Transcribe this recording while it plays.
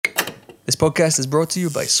This podcast is brought to you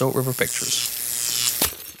by Salt River Pictures.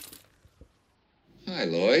 Hi,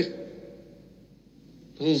 Lloyd.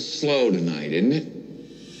 A little slow tonight, isn't it?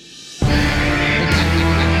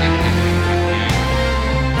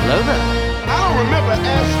 Hello there. I don't remember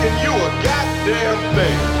asking you a goddamn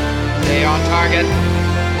thing. Stay on target.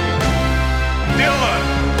 Dylan!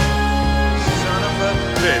 Son of a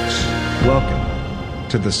bitch. Welcome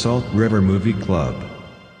to the Salt River Movie Club.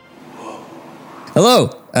 Hello,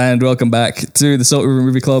 and welcome back to the Salt River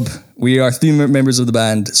Movie Club. We are three members of the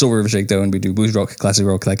band Salt River Shakedown. We do blues rock, classic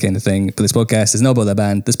rock, that kind of thing. But this podcast is not about that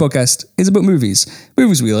band. This podcast is about movies.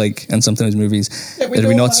 Movies we like, and sometimes movies that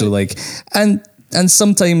we not so like. And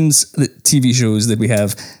sometimes the TV shows that we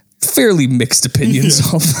have fairly mixed opinions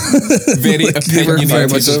of. Very like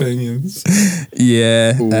opinionated opinions.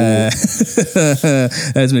 Yeah.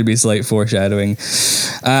 That's maybe a slight foreshadowing.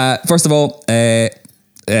 First of all,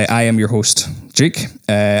 I am your host, Jake.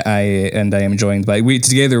 I am joined by we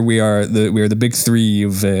are the big three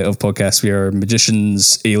of podcasts. We are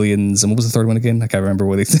magicians, aliens, and what was the third one again? I can't remember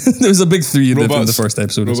what there was a big three in the first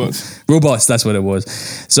episode. Robots, that's what it was.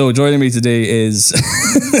 So joining me today is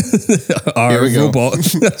our robot,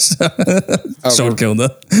 Sean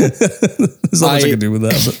Kilner. There's not much I can do with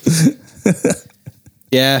that, but.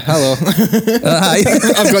 Yeah, hello. Hi.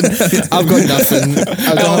 I've got nothing.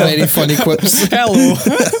 I don't have any funny quips. Hello.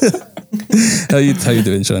 How you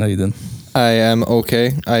doing, Sean? How you doing? I am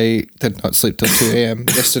okay. I did not sleep till 2 a.m.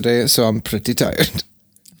 yesterday, so I'm pretty tired.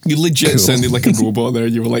 You legit sounded like a robot there.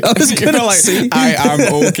 You were like, I am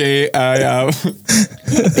okay. I am.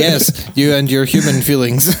 Yes, you and your human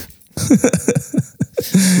feelings.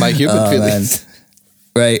 My human feelings. Man.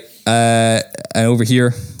 Right. And over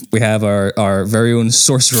here, we have our very own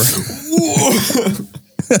sorcerer.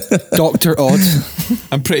 Dr. Odd.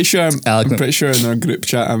 I'm pretty sure in our group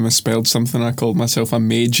chat I misspelled something. I called myself a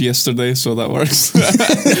mage yesterday, so that works. I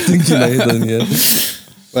think you may have done, yeah.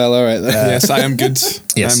 Well, all right then. Yes, I am good.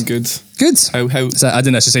 Yes. I'm good. Good. How So I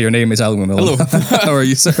didn't actually say your name. It's Alan Miller. Hello. How are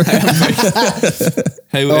you, sir?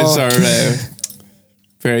 How is our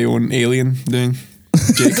very own alien doing?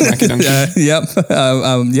 Jake McAduncan. Yep.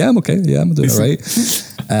 I'm okay. Yeah, I'm doing all right.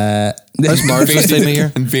 How's Mars this time of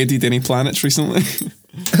year? Invaded any planets recently?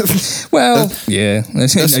 Well, yeah. I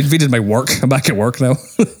invaded my work. I'm back at work now.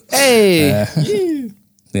 Hey!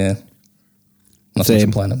 Yeah. Not such a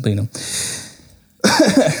planet, but you know.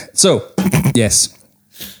 So, yes.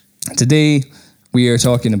 Today, we are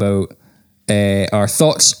talking about our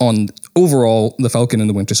thoughts on overall The Falcon and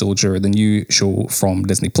the Winter Soldier, the new show from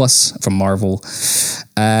Disney Plus, from Marvel.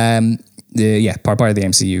 Part of the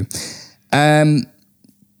MCU.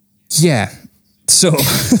 Yeah. So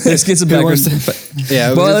let's get some background.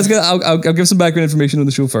 I'll give some background information on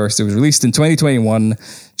the show first. It was released in 2021,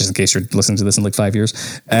 just in case you're listening to this in like 5 years.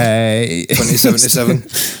 2077.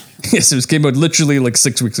 Yes, it came out literally like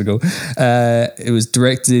 6 weeks ago. It was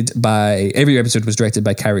every episode was directed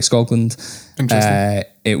by Carrie Scogland. Interesting.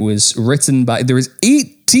 It was written by, there was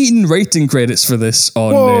 18 writing credits for this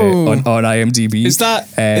on IMDb. Is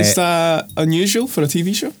that unusual for a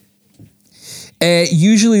TV show?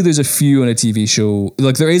 Usually there's a few on a TV show.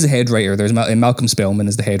 Like there is a head writer. There's Malcolm Spellman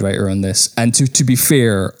is the head writer on this. And to be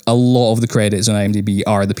fair, a lot of the credits on IMDb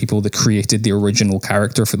are the people that created the original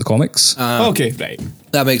character for the comics. Okay, right.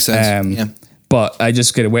 That makes sense. Yeah. But I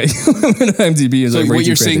just get away when IMDb is so like what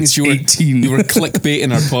you're saying is you were 18. You were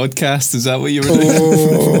clickbaiting our podcast. Is that what you were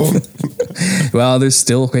doing? Well, there's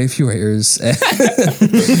still quite a few writers.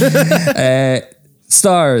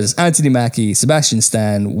 Stars Anthony Mackie, Sebastian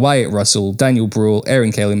Stan, Wyatt Russell, Daniel Bruhl,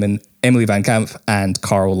 Erin Kellyman, Emily Van Camp, and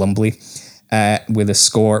Carl Lumbly, with a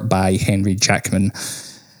score by Henry Jackman.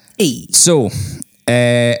 Hey. So,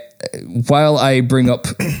 while I bring up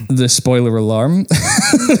the spoiler alarm,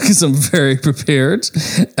 because I'm very prepared,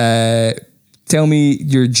 tell me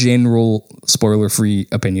your general spoiler-free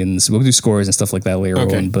opinions. We'll do scores and stuff like that later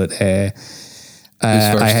on, but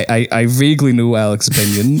I vaguely know Alex's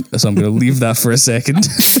opinion, so I'm going to leave that for a second.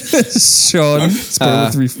 Sean,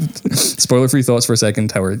 spoiler-free thoughts for a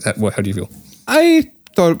second. How do you feel? I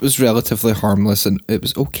thought it was relatively harmless and it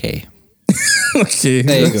was okay. Okay,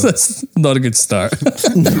 there you go. That's not a good start. I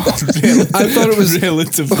thought it was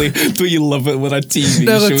relatively. Do you love it when a TV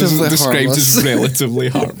show is described as relatively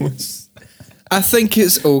harmless? I think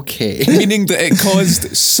it's okay. Meaning that it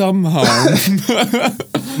caused some harm.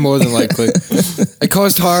 More than likely. It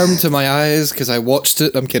caused harm to my eyes because I watched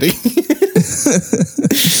it. I'm kidding.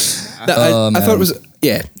 I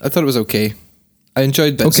thought it was okay. I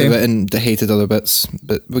enjoyed bits of it and hated other bits,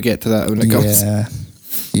 but we'll get to that when it comes. Yeah.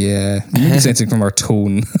 Yeah, maybe sensing from our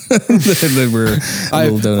tone that we're a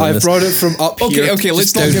little down on I this. brought it from up here. Okay,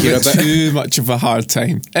 let's just not down give here it a bit. too much of a hard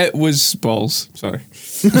time. It was balls. Sorry.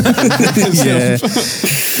 Yeah.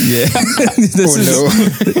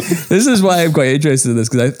 This is why I'm quite interested in this,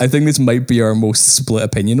 because I think this might be our most split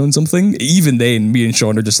opinion on something. Even then, me and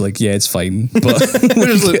Sean are just like, yeah, it's fine. But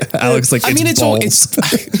Alex like, I mean, it's balls.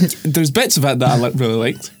 there's bits of it that I really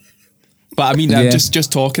liked, but I mean, I'm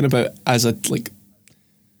just talking about as a like.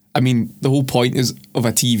 I mean, the whole point of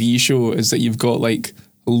a TV show is that you've got like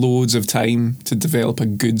loads of time to develop a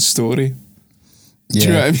good story. Do you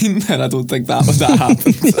know what I mean? And I don't think that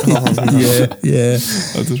happened.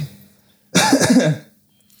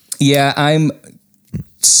 Yeah, I'm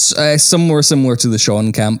somewhere similar to the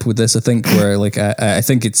Sean camp with this. I think where like I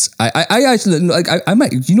think it's I actually like I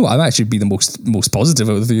might I might actually be the most positive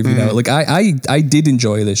out of the three of you now. Like I did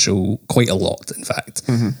enjoy this show quite a lot, in fact.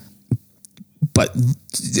 But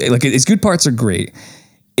like its good parts are great.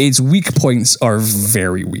 Its weak points are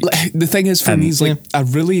very weak. The thing is, for me, is like I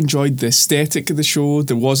really enjoyed the aesthetic of the show.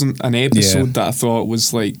 There wasn't an episode that I thought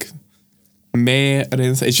was like meh or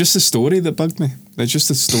anything. It's just the story that bugged me. It's just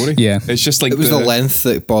the story. Yeah, it's just like it was the length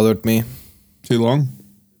that bothered me. Too long,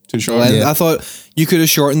 too short. I thought you could have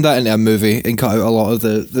shortened that into a movie and cut out a lot of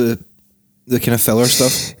the kind of filler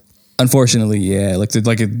stuff. Unfortunately, yeah. Like I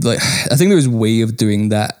think there was a way of doing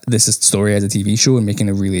that. This is story as a TV show and making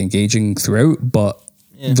it really engaging throughout, but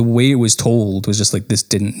the way it was told was just like this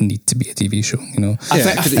didn't need to be a TV show. You know, I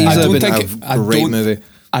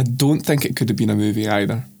don't think it could have been a movie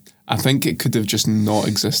either. I think it could have just not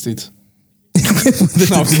existed. We'll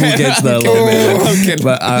get to that a little bit,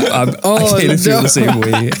 but I kind of feel the same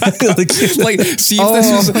way.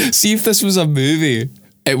 See if this was a movie.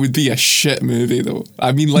 It would be a shit movie, though.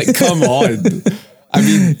 I mean, like, come on. I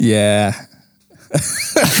mean, yeah.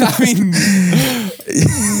 I mean,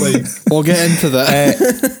 like, we'll get into that.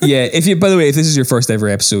 Yeah. By the way, if this is your first ever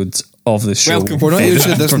episode of this show, welcome. We're not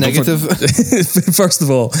usually this negative. First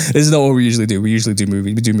of all, this is not what we usually do. We usually do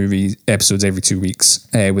movie episodes every 2 weeks,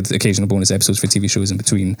 with occasional bonus episodes for TV shows in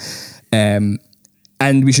between. And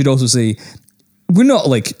we should also say, we're not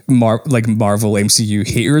like Marvel MCU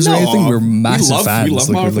haters or anything. We're massive fans. We love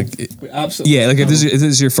Marvel. We absolutely. Yeah, like if this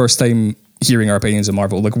is your first time hearing our opinions on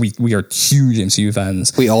Marvel, like we are huge MCU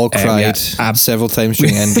fans. We all cried several times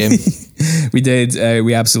during Endgame. We did.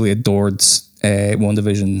 We absolutely adored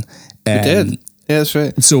WandaVision. We did. Yeah, that's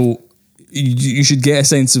right. So you should get a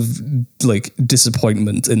sense of like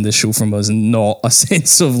disappointment in this show from us, and not a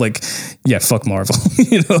sense of like, yeah, fuck Marvel.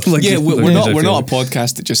 You know, like we're not a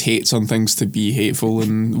podcast that just hates on things to be hateful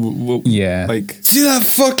and like see that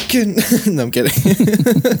fucking. No, I'm kidding.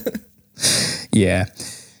 Yeah.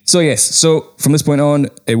 So yes, so from this point on,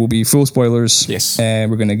 it will be full spoilers. Yes,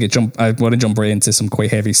 we're gonna I want to jump right into some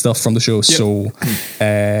quite heavy stuff from the show.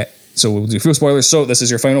 Yep. So we'll do full spoilers. So this is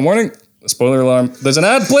your final warning. Spoiler alarm. There's an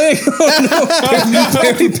ad playing. Oh no!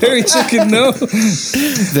 Perry Chicken, no.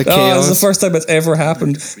 The chaos. This is the first time it's ever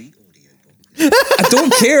happened. I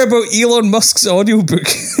don't care about Elon Musk's audiobook.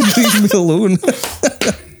 Leave me alone.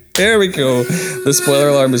 There we go. The spoiler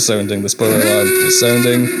alarm is sounding. This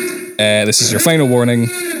is your final warning.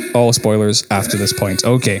 All spoilers after this point.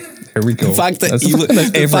 Okay, here we go. The fact that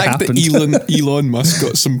Elon Musk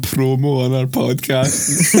got some promo on our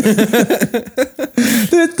podcast.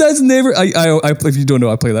 That's never. I if you don't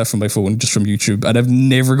know, I play that from my phone, just from YouTube, and I've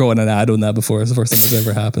never gotten an ad on that before. It's the first time it's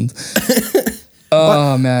ever happened.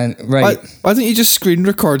 Oh man, right. Why don't you just screen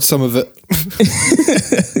record some of it?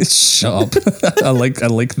 Shut up. I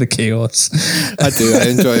like the chaos. I do.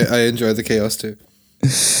 I enjoy the chaos too.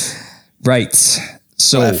 Right.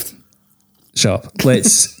 So shut up.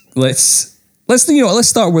 Let's let's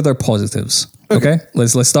start with our positives. Okay?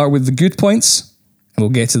 Let's start with the good points, and we'll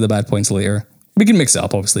get to the bad points later. We can mix it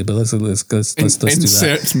up, obviously, but let's do that.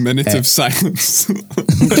 Insert minute of silence. And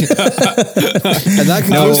that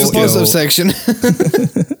concludes the positive section.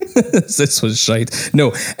 This was shite. No.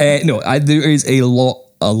 There is a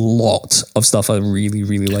lot of stuff I really,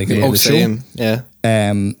 really like about the show. Yeah.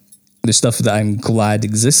 The stuff that I'm glad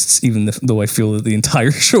exists, even though I feel that the entire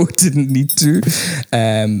show didn't need to.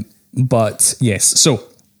 But yes, so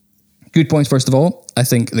good points. First of all, I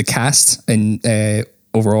think the cast and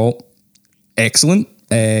overall excellent.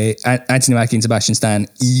 Anthony Mackie and Sebastian Stan,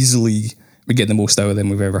 easily we get the most out of them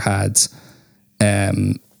we've ever had.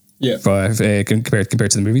 Compared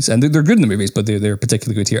to the movies, and they're good in the movies, but they're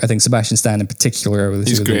particularly good here. I think Sebastian Stan in particular,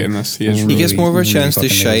 he's great in this. He gets more of a chance to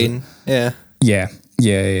shine. Yeah.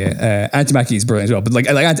 Anthony Mackie is brilliant as well, but like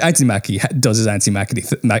Anthony Mackie does his Anthony Mackie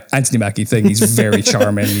thing. He's very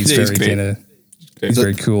charming. He's very kind of He's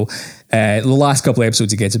very cool. The last couple of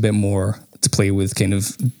episodes, he gets a bit more to play with, kind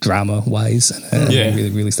of drama wise, and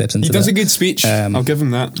really steps into. He does that. a good speech. I'll give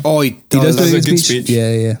him that. Oh, he does does. do a good speech.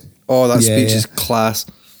 Yeah. Oh, that speech is class.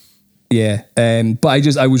 Yeah,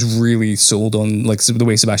 but I was really sold on like the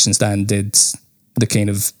way Sebastian Stan did the kind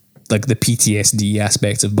of like the PTSD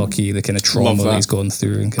aspect of Bucky, the kind of trauma that he's gone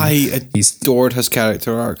through, and he's adored his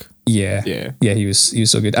character arc. Yeah. He was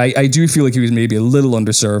so good. I do feel like he was maybe a little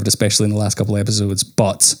underserved, especially in the last couple of episodes,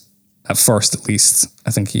 but at first, at least,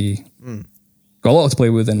 I think he got a lot to play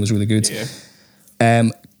with and was really good. Yeah.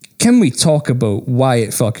 Can we talk about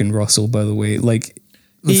Wyatt fucking Russell? By the way, like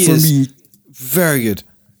he for is me, very good.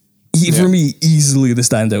 For me, easily the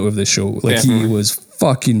standout of this show. Like he was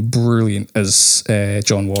fucking brilliant as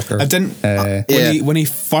John Walker. I didn't when he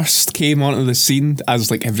first came onto the scene, as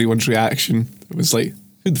like everyone's reaction, it was like,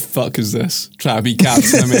 who the fuck is this? Trying to be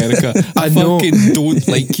Captain America. I fucking don't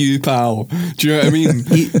like you, pal. Do you know what I mean?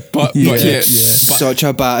 But such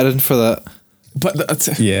a battering for that. But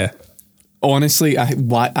honestly,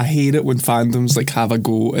 I hate it when fandoms like have a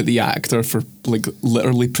go at the actor for like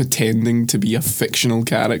literally pretending to be a fictional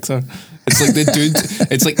character. It's like the dude.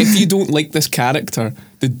 It's like, if you don't like this character,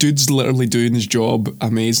 the dude's literally doing his job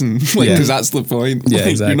amazing. Like, because that's the point. Yeah, like,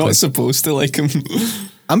 exactly. You're not supposed to like him.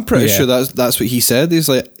 I'm pretty sure that's what he said. He's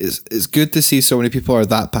like, it's good to see so many people are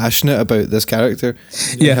that passionate about this character.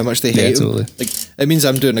 Yeah, how much they hate him. totally. Like, it means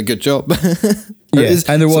I'm doing a good job.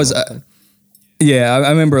 And there was. I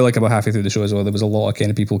remember like about halfway through the show as well, there was a lot of kind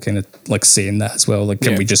of people kind of like saying that as well. Like,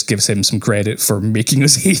 can we just give him some credit for making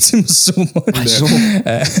us hate him so much?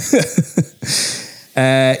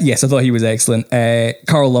 Yes, I thought he was excellent.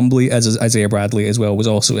 Carl Lumbly as Isaiah Bradley as well was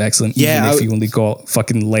also excellent. Even if he only got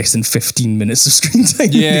fucking less than 15 minutes of screen time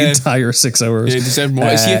in the entire 6 hours. Yeah, he deserved more.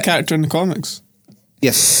 Is he a character in the comics?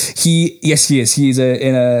 Yes. He is. He's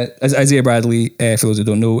Isaiah Bradley, for those who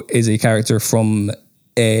don't know, is a character from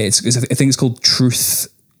I think it's called Truth,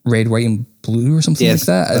 Red, White, and Blue or something like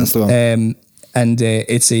that. That's the one.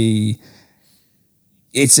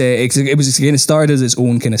 It was kind of started as its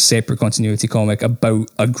own kind of separate continuity comic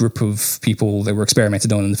about a group of people that were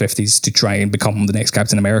experimented on in the 50s to try and become the next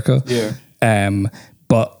Captain America. Yeah.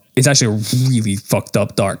 But it's actually a really fucked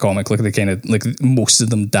up dark comic. Like they kind of like most of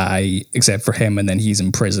them die except for him, and then he's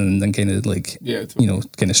imprisoned and kind of like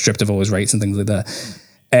kind of stripped of all his rights and things like that.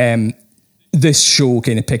 This show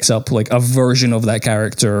kind of picks up like a version of that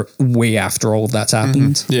character way after all of that's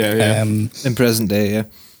happened. Mm-hmm. In present day,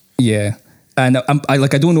 yeah. And I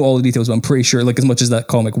don't know all the details, but I'm pretty sure, like, as much as that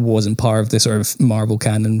comic wasn't part of the sort of Marvel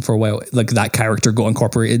canon for a while, like that character got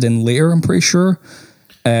incorporated in later, I'm pretty sure.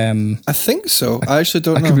 I think so. I actually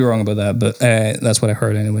don't know. I could be wrong about that, but that's what I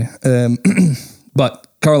heard anyway. But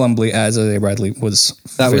Carl Lumbly as Isaiah Bradley was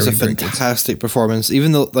a fantastic performance.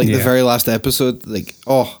 Even though the very last episode,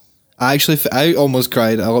 I almost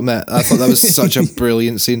cried, I'll admit. I thought that was such a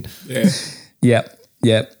brilliant scene. Yeah.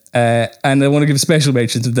 And I want to give special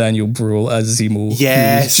mention to Daniel Bruhl as Zemo.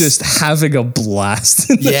 Yes. Who's just having a blast.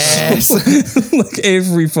 Yes. Like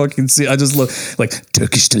every fucking scene. I just love, like,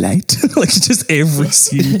 Turkish Delight. Like, just every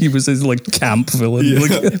scene he was his, like, camp villain. Yeah.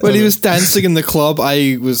 Like, when he was dancing in the club,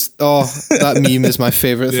 that meme is my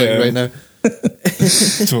favourite thing right now.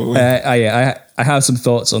 Totally. I have some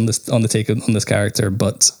thoughts on the take on this character,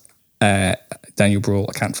 but Daniel Bruhl,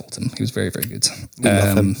 I can't fault him. He was very, very good.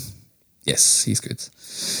 Love him. Yes, he's good.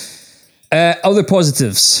 Other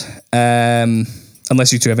positives,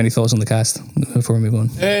 unless you two have any thoughts on the cast before we move on.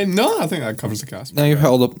 No, I think that covers the cast. No, you've hit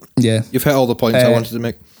all the points I wanted to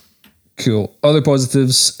make. Cool. Other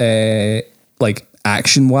positives, like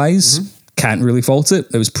action wise, can't really fault it.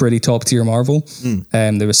 It was pretty top tier Marvel.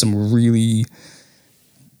 There was some really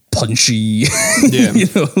punchy,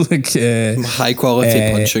 high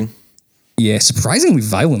quality punching. Yeah, surprisingly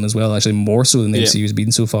violent as well. Actually, more so than the MCU's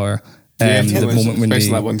been so far. The moment when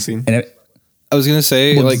especially that one scene. I was gonna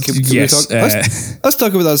say, let's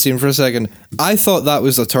talk about that scene for a second. I thought that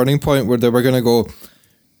was a turning point where they were gonna go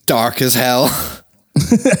dark as hell.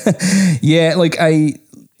 Yeah, like I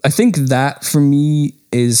think that for me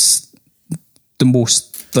is the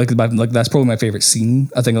most like that's probably my favorite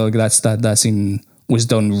scene. I think like that scene was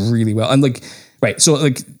done really well. And like right, so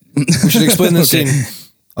like we should explain this scene.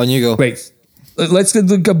 On you go. Right. Let's get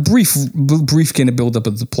like a brief kind of build up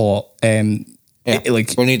of the plot. We'll need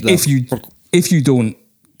that. If you don't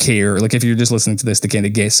care, like if you're just listening to this to kind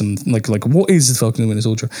of get some like what is the Falcon and Winter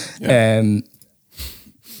Soldier? Yeah.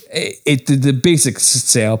 The basic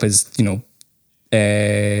setup is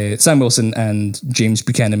Sam Wilson and James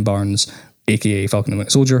Buchanan Barnes, aka Falcon and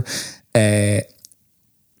Winter Soldier.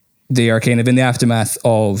 They are kind of in the aftermath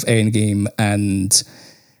of Endgame, and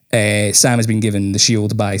Sam has been given the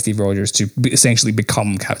shield by Steve Rogers to essentially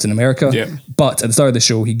become Captain America. Yeah. But at the start of the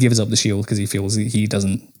show, he gives up the shield because he feels he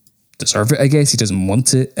doesn't deserve it, I guess. He doesn't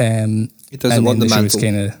want it. He doesn't want the mantle.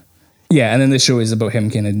 And then the show is about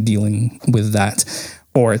him kind of dealing with that.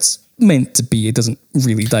 Or it's meant to be. It doesn't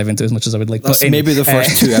really dive into as much as I would like. That's but maybe the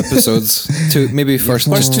first two episodes.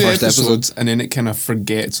 First two episodes. And then it kind of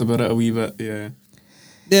forgets about it a wee bit. Yeah.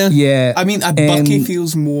 Yeah. I mean, Bucky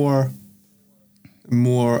feels more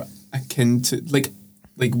akin to like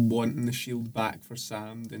wanting the shield back for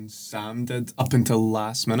Sam than Sam did up until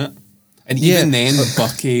last minute. And even then,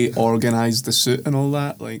 Bucky organised the suit and all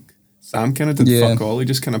that. Like, Sam kind of did fuck all. He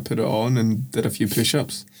just kind of put it on and did a few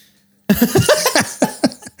push-ups.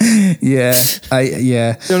 You're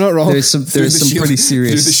not wrong. There's some pretty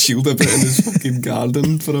serious. Threw the shield a bit in his fucking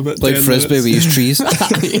garden for a bit. Like Frisbee, we use trees.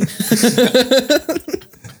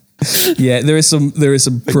 Yeah, there is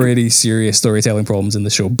some pretty serious storytelling problems in the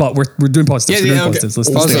show, but we're doing positives. Positives. Let's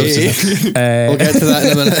we'll get to that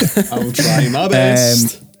in a minute. I will try my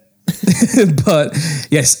best. But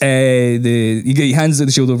yes, he hands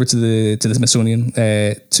the shield over to the Smithsonian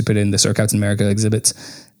to put in the Sir Captain America exhibit.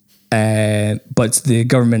 But the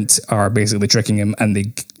government are basically tricking him, and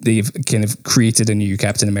they've kind of created a new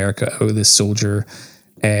Captain America out of this soldier,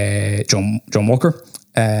 John Walker.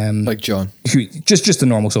 Like John, who just a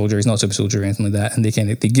normal soldier. He's not a super soldier or anything like that. And they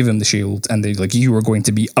give him the shield, and they like, you are going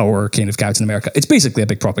to be our kind of Captain America. It's basically a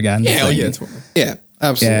big propaganda. Yeah,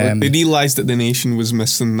 absolutely. They realised that the nation was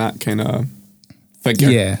missing that kind of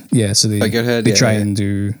figure. Yeah. So they try and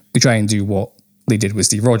do what they did with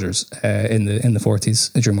Steve Rogers in the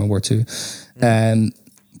 40s during World War II.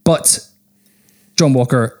 But John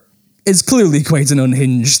Walker is clearly quite an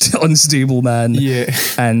unhinged, unstable man. Yeah.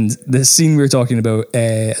 And the scene we're talking about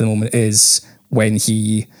at the moment is when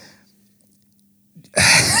he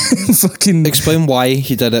fucking explain why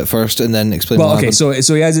he did it first, and then explain. Well, okay, so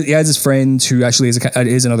he has his friend who actually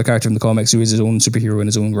is another character in the comics who is his own superhero in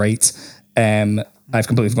his own right. I've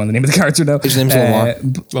completely forgotten the name of the character now. His name's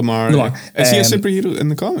Lamar. Lamar. Yeah. Is he a superhero in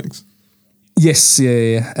the comics? Yes,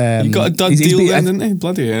 yeah. You got a dud deal then, didn't he?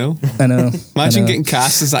 Bloody hell. I know. Imagine getting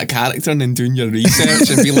cast as that character and then doing your research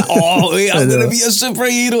and being like, oh, wait, I'm going to be a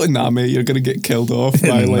superhero. Nah, mate, you're going to get killed off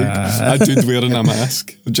by a dude wearing a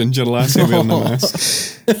mask. A ginger lassie wearing a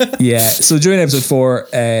mask. Yeah, so during episode 4...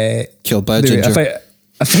 killed by a ginger.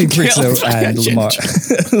 A fight breaks out and Lamar...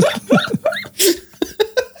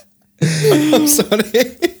 I'm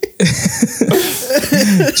sorry.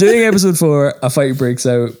 During episode 4, a fight breaks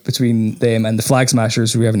out between them and the Flag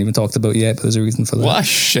Smashers, who we haven't even talked about yet, but there's a reason for that. What a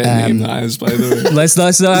shit name that is, by the way. Let's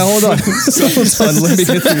hold on. Let me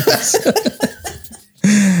get through this.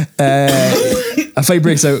 A fight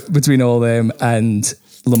breaks out between all of them, and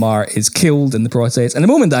Lamar is killed in the process. And a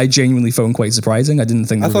moment that I genuinely found quite surprising. I didn't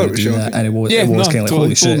think we were going to do that, and it was kind of like,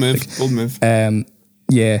 holy shit. Bold move.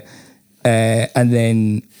 Yeah. And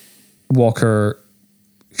then Walker,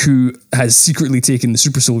 who has secretly taken the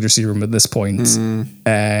super soldier serum at this point,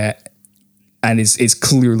 and is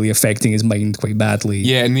clearly affecting his mind quite badly.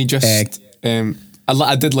 Yeah, and he just...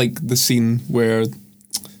 I did like the scene where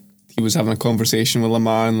he was having a conversation with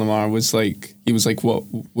Lamar, and Lamar was like... He was like, what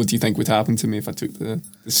do you think would happen to me if I took the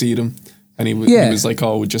serum? And he was like,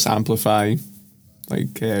 oh, it would just amplify...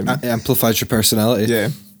 Like... amplifies your personality. Yeah.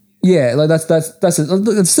 Yeah, like that's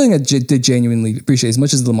the thing I did genuinely appreciate. As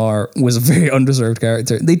much as Lamar was a very undeserved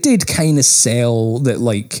character, they did kind of sell that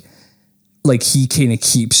like he kind of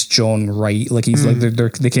keeps John right. Like he's like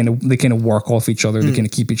they kind of work off each other. They kind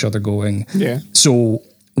of keep each other going. Yeah. So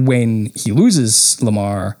when he loses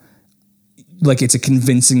Lamar, like it's a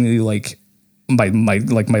convincingly like my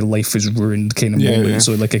life is ruined kind of moment. Yeah.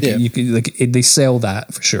 So like they sell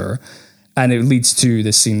that for sure, and it leads to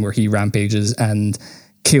this scene where he rampages and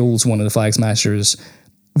kills one of the Flag Smashers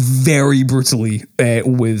very brutally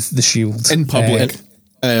with the shield in public.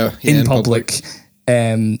 In public.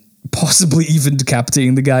 Possibly even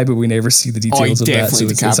decapitating the guy, but we never see the details of that. So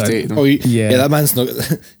decapitated him. That man's not.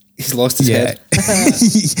 He's lost his head.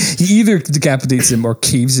 He either decapitates him or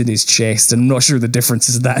caves in his chest, and I'm not sure the difference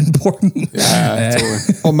is that important. Yeah, totally.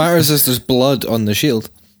 What matters is there's blood on the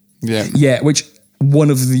shield. Yeah, which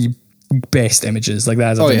one of the best images, like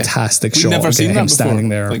that is a fantastic shot. Never seen him standing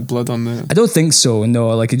there, like blood on the. I don't think so. No,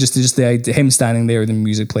 like just him standing there with the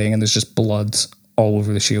music playing, and there's just blood all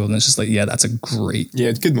over the shield, and it's just like, yeah, that's a great,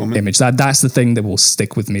 it's a good moment image. That's the thing that will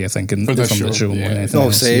stick with me, I think, from the show.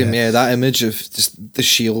 Same. That image of just the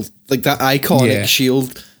shield, like that iconic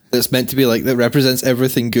shield that's meant to be like that represents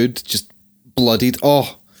everything good, just bloodied.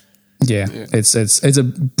 It's a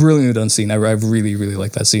brilliantly done scene. I really really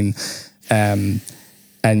like that scene.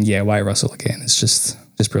 And yeah, Wyatt Russell again. It's just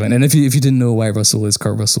Just brilliant. And if you didn't know why Russell is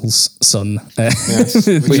Kurt Russell's son, We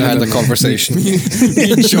had the conversation. Me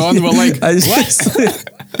and Sean were like, What?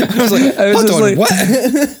 I was like, hold on, what?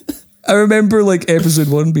 I remember like episode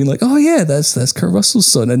 1 being like, oh yeah, that's Kurt Russell's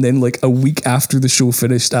son. And then like a week after the show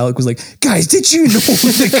finished, Alec was like, guys, did you know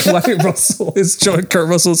that Wyatt Russell is Kurt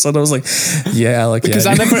Russell's son? I was like, yeah, Alec, because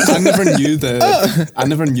yeah. I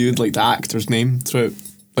never knew like the actor's name throughout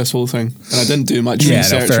this whole thing, and I didn't do much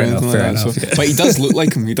research or anything like that. So. But he does look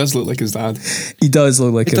like him. He does look like his dad. He does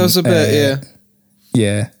look like him. He does a bit,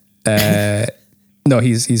 yeah. No,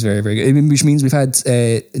 he's very, very good. I mean, which means we've had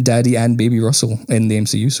Daddy and Baby Russell in the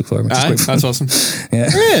MCU so far. Which is quite fun. That's awesome.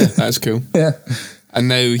 Yeah. That's cool. Yeah. And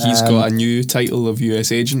now he's got a new title of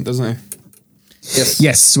US agent, doesn't he?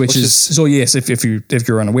 Yes, which is so. Yes, if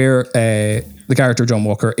you're unaware, the character John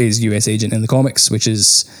Walker is US agent in the comics, which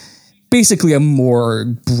is basically a more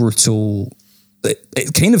brutal,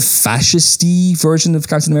 kind of fascist-y version of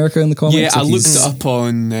Captain America in the comics. Yeah, like I looked it up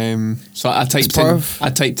on. So I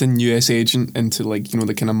typed in US agent into like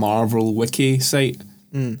the kind of Marvel wiki site,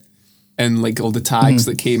 and like all the tags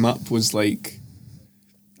that came up was like.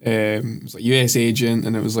 It was like US agent,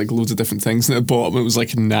 and it was like loads of different things. And at the bottom, it was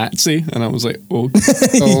like Nazi, and I was like,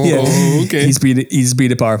 okay. He's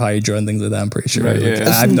been a part of Hydra and things like that. I'm pretty sure. Right, like, yeah.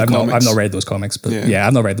 I've not read those comics, but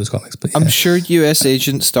I've not read those comics. But I'm sure US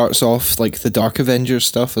agent starts off like the Dark Avengers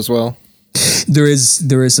stuff as well. There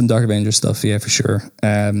is some Dark Avengers stuff, yeah, for sure.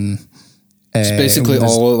 It's basically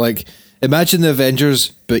all like imagine the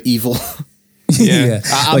Avengers but evil. Yeah.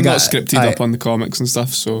 I'm not scripted up on the comics and stuff,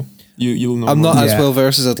 so. You'll know. I'm not as well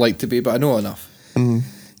versed as I'd like to be, but I know enough.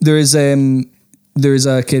 There is a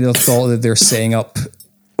kind of thought that they're setting up.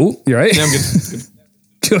 Oh, you're right. Yeah, I'm good.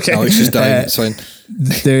 Okay. Alex is dying. It's fine.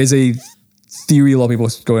 There is a theory a lot of people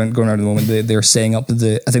going around at the moment. They're setting up what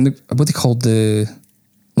they called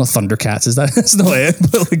not Thundercats. Is that? That's not it.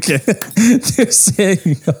 But like they're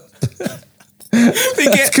setting up. They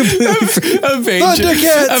get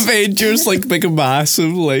Avengers like make a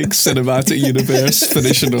massive like cinematic universe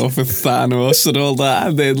finishing off with Thanos and all that,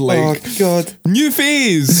 and then like new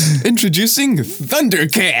phase introducing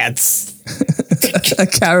Thundercats. I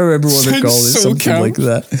can't remember what they're called. It's something like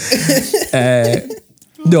that.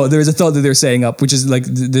 No, there is a thought that they're setting up, which is like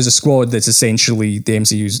there's a squad that's essentially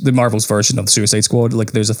the Marvel's version of the Suicide Squad.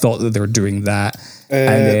 Like there's a thought that they're doing that.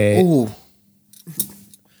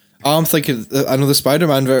 I'm thinking, I know the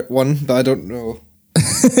Spider-Man one, but I don't know.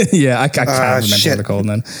 Yeah, I can't remember what they're called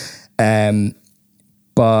then.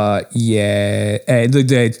 But yeah,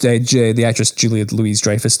 the actress Julia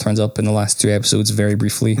Louis-Dreyfus turns up in the last 2 episodes very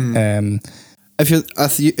briefly. Are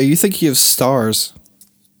you thinking of Stars?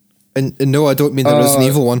 And no, I don't mean there is an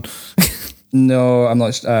evil one. No, I'm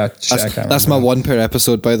not. I can't remember. That's my one per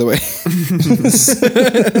episode, by the way.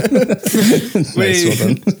 Nice, well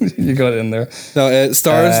done. You got it in there. No,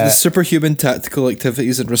 Stars, the Superhuman Tactical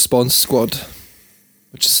Activities and Response Squad,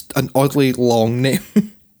 which is an oddly long name.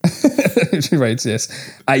 Right, yes.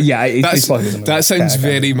 That sounds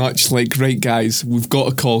very much like, right, guys, we've got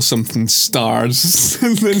to call something Stars.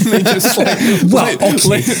 And then they just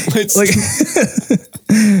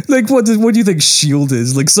like what do you think S.H.I.E.L.D.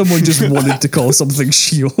 is? Like someone just wanted to call something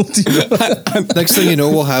S.H.I.E.L.D. You know? Next thing you know,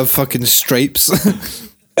 we'll have fucking Stripes.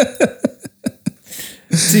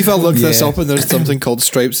 See if I look this up and there's something called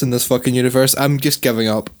Stripes in this fucking universe. I'm just giving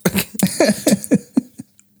up.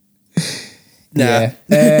 Nah.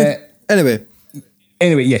 Yeah. Anyway,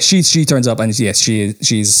 yeah, she turns up and yes,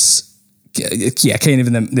 she's kind of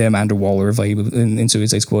in the Amanda Waller vibe in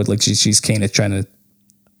Suicide Squad. Like she's kind of trying to.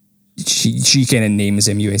 She kind of names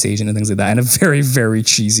him US agent and things like that, and a very, very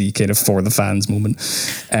cheesy kind of for the fans moment.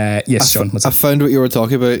 Yes, Sean. I found what you were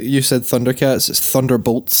talking about. You said Thundercats. It's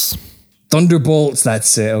Thunderbolts. Thunderbolts.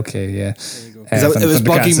 That's it. Okay, yeah. It was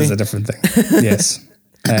bugging me. Is a different thing. Yes.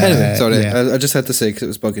 Anyway, sorry, I just had to say because it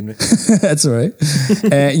was bugging me. That's all right.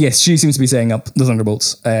 Yes, she seems to be setting up the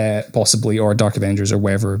Thunderbolts, possibly, or Dark Avengers, or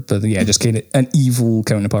whatever. But yeah, just kind of an evil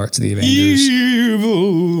counterpart to the Avengers.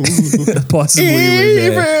 Evil,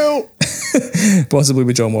 possibly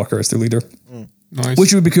with John Walker as the leader. Nice.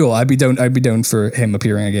 Which would be cool. I'd be down for him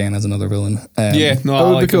appearing again as another villain. I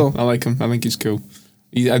like him. I like him. I think he's cool.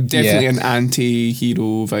 He's definitely an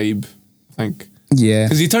anti-hero vibe, I think. Yeah,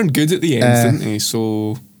 because he turned good at the end, didn't he?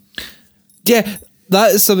 So yeah,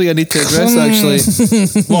 that is something I need to address. Actually,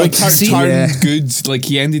 well, turned good. Like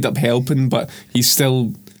he ended up helping, but he's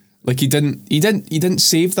still like he didn't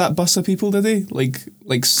save that bus of people, did he?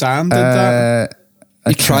 Like Sam did that.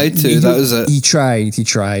 He tried to. That was it. He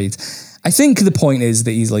tried. I think the point is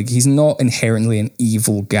that he's not inherently an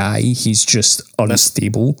evil guy. He's just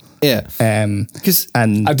unstable. Yeah. And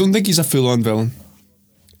I don't think he's a full-on villain.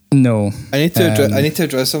 No. I need to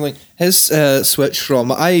address something. His switch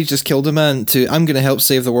from "I just killed a man" to "I'm going to help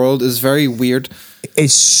save the world" is very weird.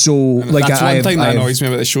 It's so like that's one thing that annoys me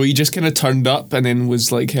about the show. He just kind of turned up and then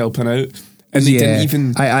was like helping out, and they didn't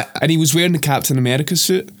even. And he was wearing the Captain America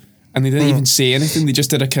suit, and they didn't even say anything. They just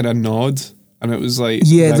did a kind of nod, and it was like,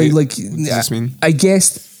 yeah, right, they like. what does this mean? I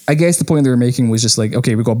guess the point they were making was just like,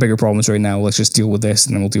 okay, we've got bigger problems right now. Let's just deal with this,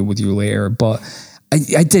 and then we'll deal with you later. But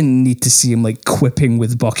I didn't need to see him like quipping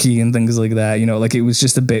with Bucky and things like that. You know, like it was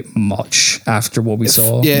just a bit much after what we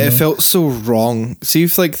saw. Yeah, you know? It felt so wrong. See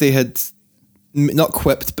if like they had not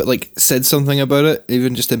quipped, but like said something about it,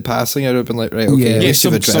 even just in passing, I'd have been like, right, okay, at least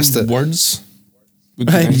you've addressed some it. words.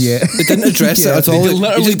 Yeah, they didn't address it at all.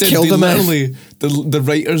 They just killed him. The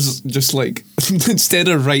writers just like instead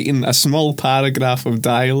of writing a small paragraph of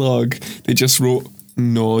dialogue, they just wrote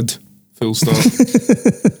nod. Full stop.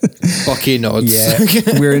 Bucky nods. Yeah,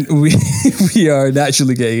 we are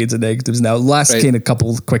naturally getting into negatives now. Last kind of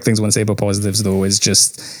couple quick things I want to say about positives though is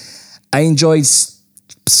just I enjoyed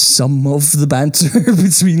some of the banter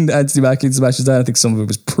between Anthony Mackie and Sebastian Stan. I think some of it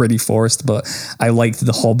was pretty forced, but I liked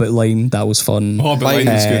the Hobbit line. That was fun. Hobbit line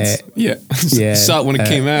was good. Yeah. Saw it when it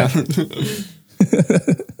came out.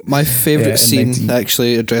 My favourite scene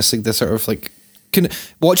actually addressing the sort of like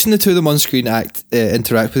watching the two of them on screen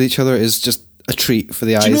interact with each other is just a treat for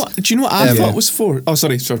the eyes. Do you know what I thought was for? Oh,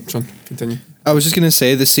 sorry, Sean, continue. I was just going to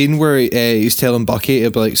say the scene where he's telling Bucky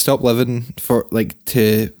to be like, stop living for like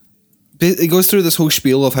to. It goes through this whole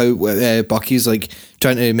spiel of how Bucky's like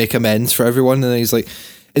trying to make amends for everyone, and he's like,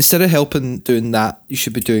 instead of helping doing that, you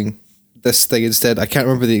should be doing this thing instead. I can't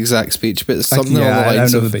remember the exact speech, but it's something along the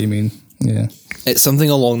lines of. I know what you mean. Yeah, it's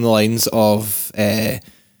something along the lines of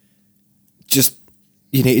just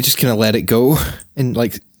you need to just kind of let it go and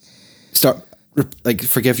like start like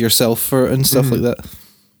forgive yourself for it and stuff like that.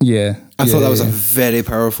 Yeah, I thought that was a very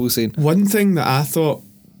powerful scene. One thing that I thought.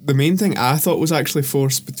 The main thing I thought was actually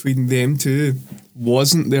forced between them two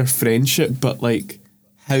wasn't their friendship, but like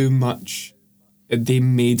how much they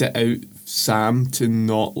made it out Sam to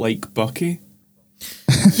not like Bucky.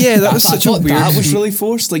 Yeah, that was such a weird. That was really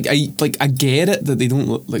forced. Like I get it that they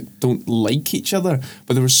don't like each other,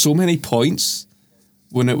 but there were so many points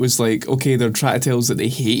when it was like, okay, they're trying to tell us that they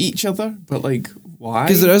hate each other, but like why?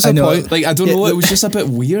 Because there is a point. Like I don't know. It was just a bit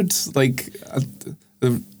weird. Like, do you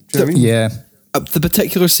know what I mean? Yeah. The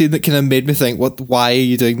particular scene that kind of made me think, why are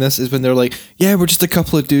you doing this? Is when they're like, yeah, we're just a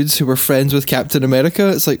couple of dudes who were friends with Captain America.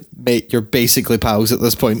 It's like, mate, you're basically pals at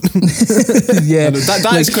this point. Yeah.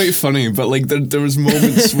 That is quite funny, but like there was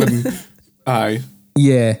moments when,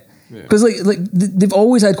 Yeah. Because like they've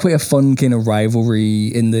always had quite a fun kind of rivalry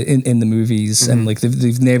in the movies, and like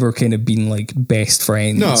they've never kind of been like best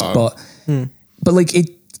friends. No. But like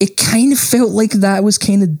it kind of felt like that was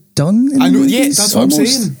kind of done. In I know. movies, Yeah, that's almost. what I'm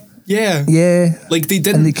saying. Yeah. Yeah. Like they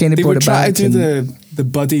didn't. And they kind of brought were it trying back. to do the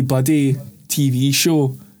buddy TV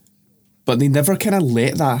show, but they never kind of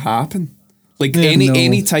let that happen. Like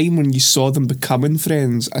any time when you saw them becoming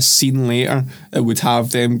friends, a scene later it would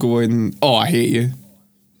have them going, "Oh, I hate you."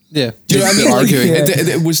 Yeah. Do you know what I mean? Arguing.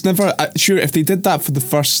 It was never sure if they did that for the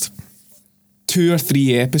first 2 or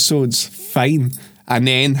 3 episodes, fine, and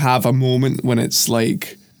then have a moment when it's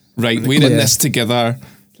like, right, we're in this together,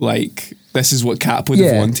 like. This is what Cap would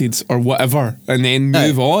have wanted, or whatever, and then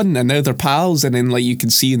move on, and now they're pals, and then like you can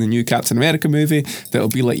see in the new Captain America movie that'll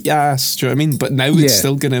be like, yes, do you know what I mean? But now it's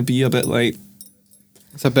still gonna be a bit like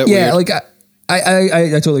it's a bit weird. Like I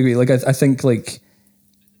totally agree. Like I think like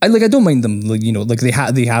I don't mind them. Like, you know, like they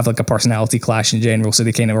have like a personality clash in general, so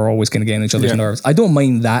they kind of are always going to get on each other's nerves. I don't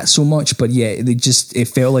mind that so much, but it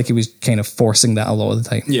felt like it was kind of forcing that a lot of the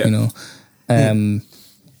time. Yeah. You know,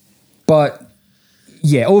 but.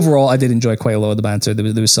 Yeah, overall, I did enjoy quite a lot of the banter.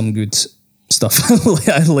 There was some good stuff.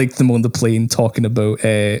 I liked them on the plane talking about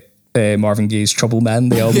Marvin Gaye's "Trouble Man,"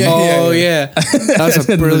 the album. Yeah. That was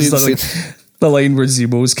a brilliant scene. The line where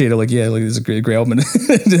Zebo's kind of like, yeah, like it's a great album.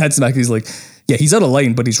 And had some he's like, yeah, he's out of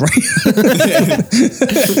line, but he's right.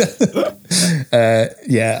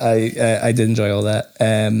 I did enjoy all that.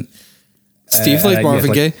 Steve liked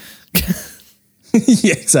Marvin Gaye.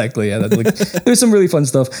 Yeah, exactly. Yeah, there's some really fun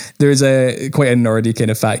stuff. There's quite a nerdy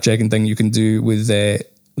kind of fact checking thing you can do with the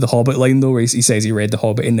Hobbit line though, where he says he read The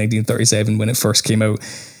Hobbit in 1937 when it first came out.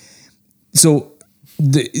 So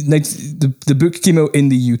the book came out in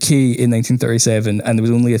the UK in 1937, and there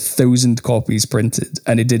was only 1,000 copies printed,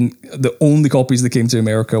 and the only copies that came to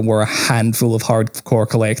America were a handful of hardcore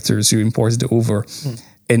collectors who imported it over.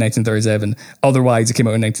 In 1937. Otherwise, it came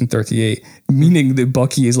out in 1938, meaning that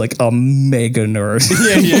Bucky is like a mega nerd.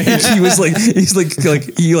 Yeah. He was like,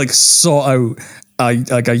 he sought out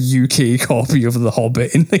like a UK copy of The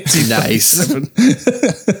Hobbit in 1997.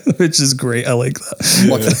 Nice. Which is great. I like that.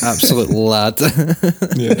 What an absolute lad.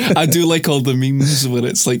 Yeah, I do like all the memes where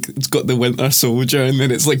it's like it's got the Winter Soldier and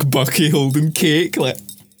then it's like Bucky holding cake, like.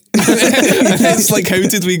 And it's like, how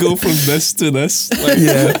did we go from this to this? Like,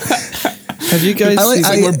 Yeah. Have you guys it's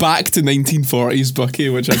like we're back to 1940s Bucky,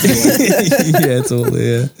 which I do like. Yeah,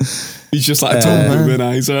 totally. Yeah. He's just like, I told you when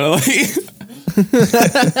eyes are like.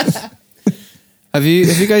 Have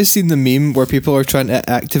you guys seen the meme where people are trying to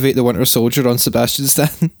activate the Winter Soldier on Sebastian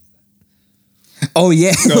Stan? Oh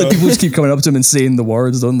yeah, like people just keep coming up to him and saying the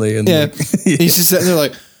words, don't they? And Yeah. like, He's just sitting there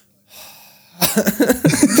like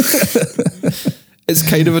it's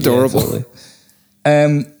kind of adorable. Yeah,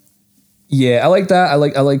 totally. Yeah, I like that. I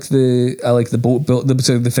like the boat built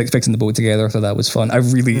the fixing the boat together. I thought that was fun. I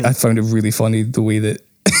found it really funny the way that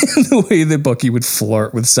Bucky would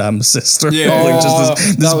flirt with Sam's sister. Yeah. Like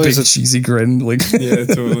just this was big cheesy grin. Like Yeah,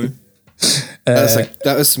 totally.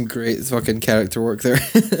 That was some great fucking character work there.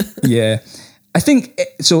 yeah. I think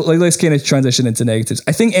so. Like, let's kind of transition into negatives.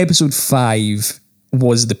 I think episode 5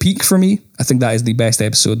 was the peak for me. I think that is the best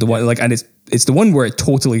episode. The one, like, and it's the one where it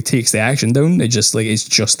totally takes the action down. It's just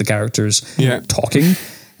the characters talking,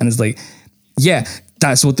 and it's like, yeah,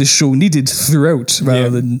 that's what this show needed throughout, rather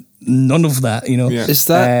than none of that. You know, Is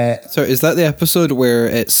that is that the episode where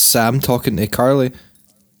it's Sam talking to Carly?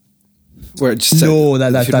 Where it just no,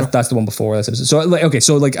 that's the one before this episode. So like, okay,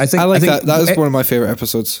 so like I think that. That is one of my favorite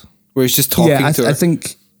episodes where he's just talking to her. I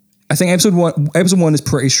think episode one is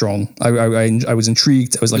pretty strong. I was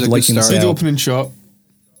intrigued. I was like liking the See the opening shot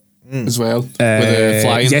as well with the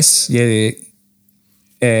flying. Yes, yeah.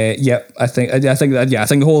 I think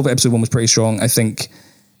the whole of episode 1 was pretty strong. I think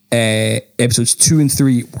episodes 2 and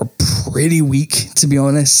 3 were pretty weak, to be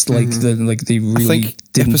honest. Like they really I think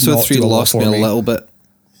didn't. episode 3 lost me a little bit.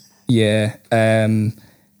 Yeah.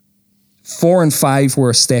 4 and 5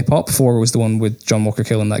 were a step up. 4 was the one with John Walker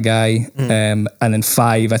killing that guy. And then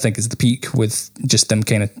 5, I think, is the peak with just them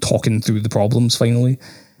kind of talking through the problems finally.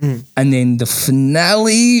 And then the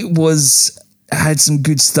finale had some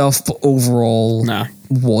good stuff, but overall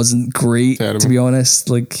wasn't great, to be honest.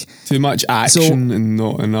 Like, too much action and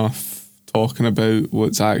not enough talking about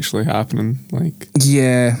what's actually happening. Like,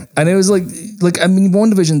 yeah. And it was like I mean,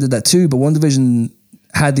 WandaVision did that too, but WandaVision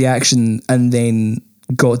had the action and then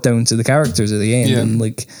got down to the characters at the end, and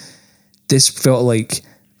like this felt like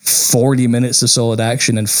 40 minutes of solid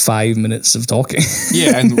action and 5 minutes of talking.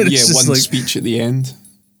 Yeah, and one like, speech at the end.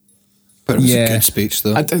 But it was a good speech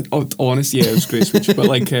though. Honestly, it was a great speech. But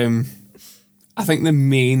like, I think the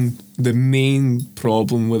main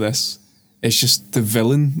problem with this is just the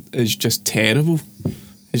villain is just terrible.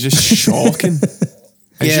 It's just shocking.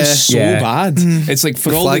 It's just so bad. It's like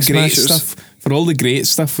for all the great stuff. For all the great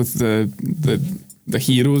stuff with the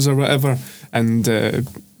heroes or whatever, and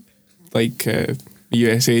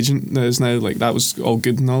US agent that is now, like, that was all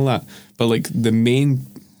good and all that, but like the main,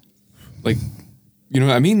 like, you know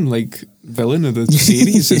what I mean, like, villain of the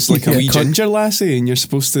series is like a wee ginger lassie, and you're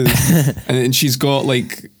supposed to, and she's got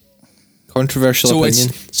like controversial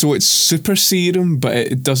opinion. So it's super serum, but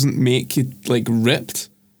it doesn't make you like ripped.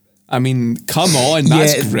 I mean, come on,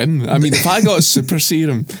 that's grim. I mean, if I got a super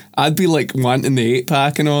serum, I'd be like wanting the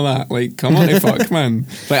 8-pack and all that. Like, come on, fuck, man.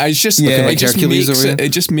 Like, it's just it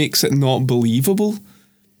just makes it not believable.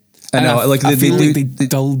 I know, like they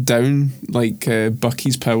dulled down like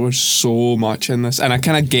Bucky's powers so much in this, and I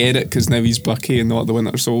kind of get it because now he's Bucky and not the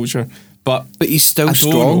Winter Soldier. But he's still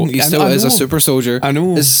strong. He still is a super soldier. I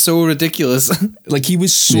know. It's so ridiculous. Like, he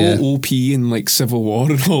was so OP in like Civil War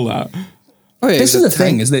and all that. Oh, yeah, this is the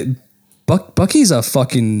thing, is that Bucky's a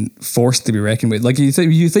fucking force to be reckoned with. Like,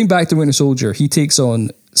 you think back to Winter Soldier, he takes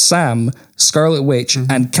on Sam, Scarlet Witch,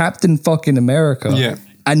 and Captain fucking America,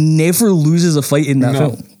 and never loses a fight in that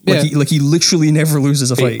film. Like, he literally never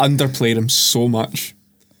loses a fight. They underplayed him so much.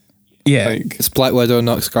 Yeah, like, it's Black Widow,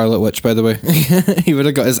 not Scarlet Witch, by the way. He would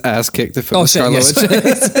have got his ass kicked if it was Scarlet Witch.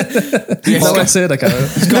 That's what I said.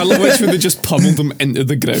 Scarlet Witch would have just pummeled him into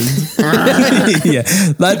the ground. Yeah,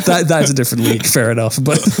 that's a different league. Fair enough,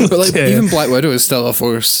 but like, even Black Widow is still a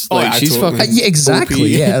force. Like, she's totally. fucking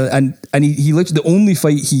exactly. OP. Yeah, and he literally, the only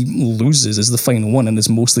fight he loses is the final one, and it's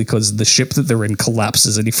mostly because the ship that they're in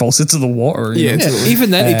collapses and he falls into the water. Yeah, totally. Even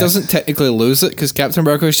then he doesn't technically lose it because Captain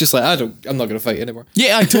America is just like, I'm not going to fight anymore.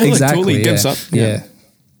 Yeah, I totally gives up.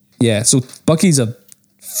 Yeah. So Bucky's a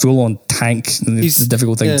full-on tank. It's a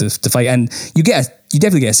difficult thing to fight, and you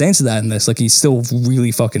definitely get a sense of that in this. Like, he's still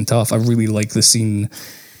really fucking tough. I really like the scene.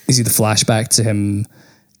 You see the flashback to him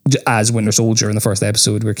as Winter Soldier in the first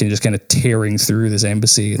episode, where just kind of tearing through this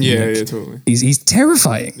embassy. And totally. He's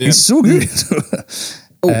terrifying. Yeah. He's so good.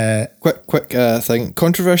 Quick thing.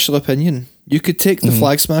 Controversial opinion. You could take the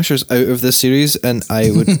Flag Smashers out of this series and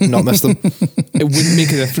I would not miss them. It wouldn't make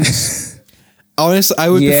a difference. Honestly, I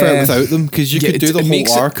would prefer it without them, because you could do the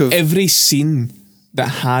whole arc of... Every scene that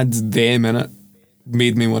had them in it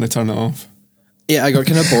made me want to turn it off. Yeah, I got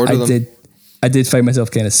kind of bored with them. I did find myself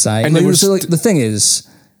kind of sighing. And the thing is...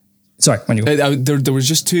 Sorry, when you go. There was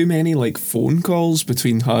just too many like phone calls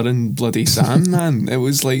between her and bloody Sam, man. It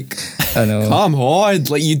was like, I know. Come on,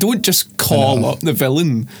 like you don't just call up the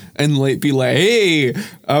villain and like be like, hey,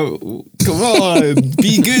 come on,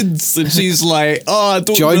 be good. And she's like, oh, I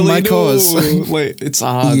don't join really my know. cause. Like it's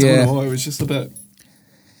I don't know. It was just a bit.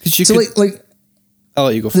 I'll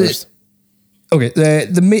let you go first. Okay,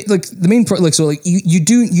 the main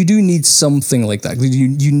you do need something like that.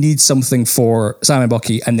 You need something for Sam and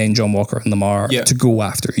Bucky and then John Walker and Lamar to go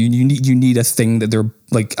after. You need a thing that they're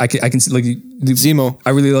like. I can see like Zemo.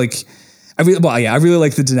 I really like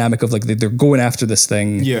the dynamic of like they're going after this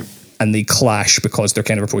thing. Yeah. And they clash because they're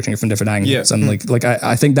kind of approaching it from different angles. And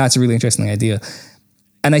I think that's a really interesting idea.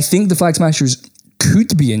 And I think the Flag Smashers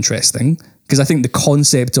could be interesting, because I think the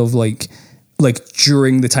concept of like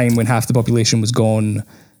during the time when half the population was gone,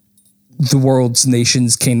 the world's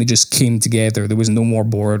nations kind of just came together. There was no more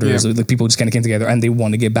borders. Like people just kind of came together and they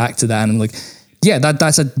want to get back to that. And I'm like, yeah,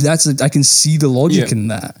 that's I can see the logic in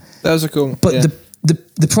that. That was a cool. But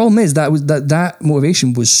the problem is that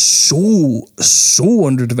motivation was so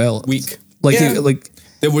underdeveloped. Weak.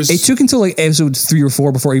 It took until like episode 3 or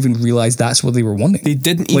 4 before I even realized that's what they were wanting. They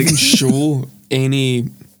didn't even show any.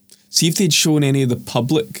 See if they'd shown any of the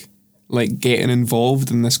public like getting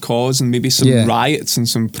involved in this cause and maybe some riots and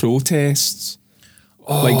some protests.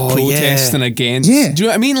 Protesting against. Yeah. Do you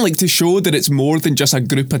know what I mean? Like to show that it's more than just a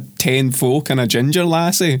group of 10 folk and a ginger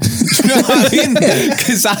lassie. Do you know what I mean?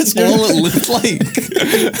 Because that's all it looked like.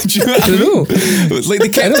 Do you know what I mean? Like they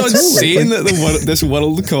kept on saying that this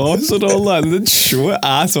world cause and all that. They didn't show it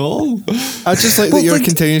at all. I just like that you're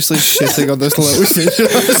continuously shitting on this little ginger.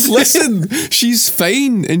 Listen, she's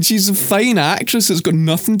fine and she's a fine actress. It's got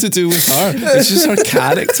nothing to do with her. It's just her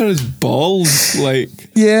character is balls. Like,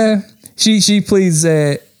 yeah. She plays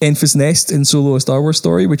Enfys Nest in Solo: A Star Wars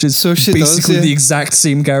Story, which is basically the exact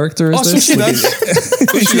same character as this. So she does.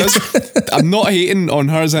 She does. I'm not hating on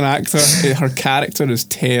her as an actor. Her character is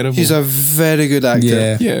terrible. She's a very good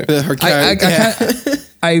actor. Yeah. But her character...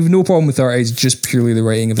 I have no problem with her. It's just purely the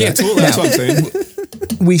writing of that. Yeah, totally. That's what I'm saying.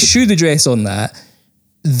 We should address on that.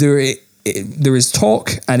 There is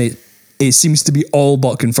talk, and it seems to be all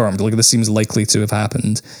but confirmed. Like this seems likely to have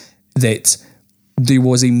happened, that there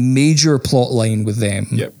was a major plot line with them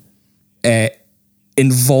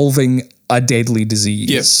involving a deadly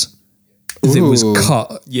disease that was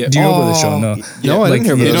cut. Yeah. Do you know about this, Sean? No. No, I didn't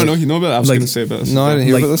hear about this. No, you know about it? I was going to say about this. No, I didn't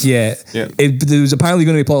hear about this. Yeah. There was apparently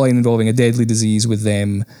going to be a plot line involving a deadly disease with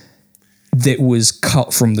them that was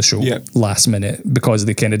cut from the show last minute because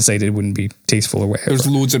they kind of decided it wouldn't be tasteful or whatever. There's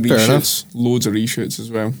loads of reshoots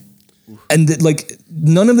as well. And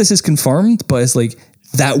none of this is confirmed, but it's like,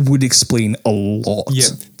 that would explain a lot. Yeah,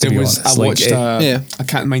 there was. Honest. I watched. I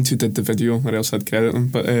can't mind who did the video, or else I'd credit them.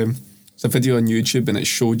 But it's a video on YouTube, and it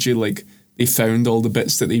showed you like they found all the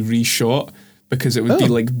bits that they reshot, because it would be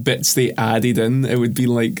like bits they added in. It would be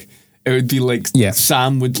like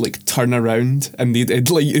Sam would like turn around, and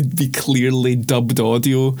it'd be clearly dubbed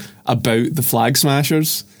audio about the Flag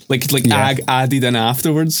Smashers, added in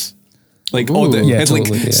afterwards. Like,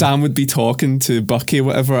 Sam would be talking to Bucky or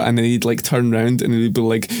whatever, and then he'd like turn around and he'd be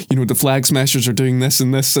like, the Flag Smashers are doing this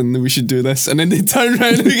and this, and we should do this. And then they'd turn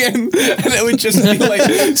around again, and it would just be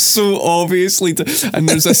like so obviously. And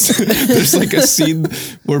there's like a scene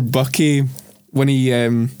where Bucky, when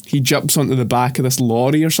he jumps onto the back of this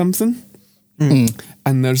lorry or something,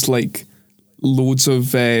 and there's like loads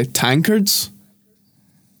of tankards.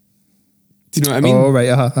 Do you know what I mean? Oh, right.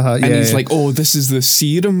 And he's like, oh, this is the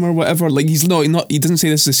serum or whatever. Like, he doesn't say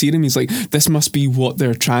this is the serum. He's like, this must be what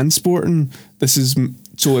they're transporting. This is,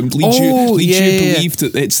 so it leads you believe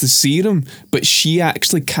that it's the serum. But she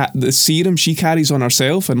actually, the serum she carries on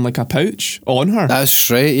herself in like a pouch on her.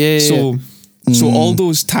 That's right, So all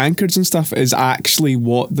those tankards and stuff is actually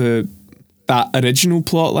what that original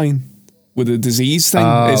plot line with the disease thing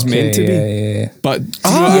is meant to be. Yeah. But do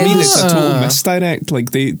you know what I mean? It's a total misdirect. Like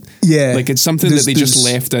like it's something that they just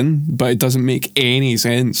left in, but it doesn't make any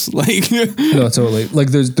sense. Like no, totally.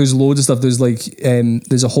 Like there's loads of stuff. There's like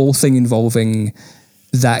there's a whole thing involving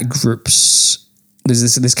that group's.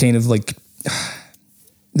 There's this kind of like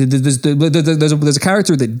there's a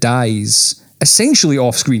character that dies essentially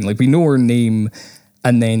off screen. Like we know her name,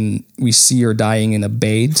 and then we see her dying in a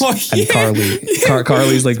bed, and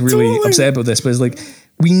Carly's like really upset about this, but it's like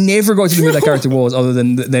we never got to know who that character was other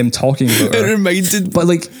than them talking about her.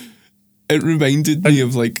 It reminded me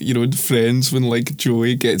of like, you know, in Friends when like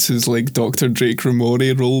Joey gets his like Dr. Drake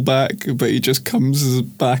Ramone roll back, but he just comes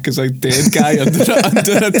back as a dead guy under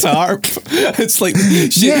a tarp. It's like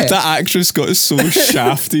that actress got so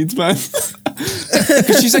shafted, man.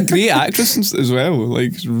 She's a great actress as well.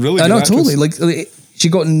 Like really. I know, totally. Like she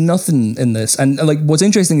got nothing in this, and like what's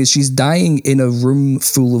interesting is she's dying in a room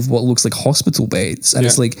full of what looks like hospital beds, and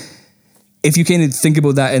it's like, if you kind of think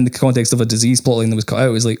about that in the context of a disease plotline that was cut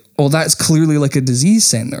out, it's like, oh, that's clearly like a disease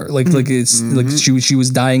center. Like it's like she was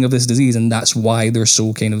dying of this disease, and that's why they're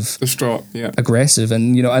so kind of distraught, aggressive,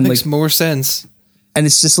 and you know, and makes more sense. And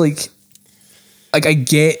it's just like I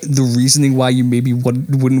get the reasoning why you maybe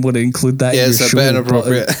wouldn't want to include that. Yeah, in your it's show, a bit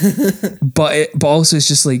inappropriate. but also it's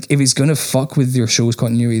just like if it's gonna fuck with your show's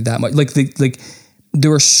continuity that much, like.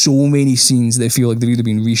 There are so many scenes that feel like they've either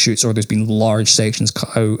been reshoots or there's been large sections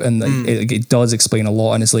cut out, and it does explain a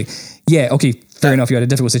lot. And it's like, yeah, okay, fair enough. You had a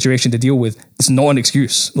difficult situation to deal with. It's not an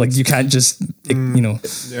excuse. Like you can't just, you know.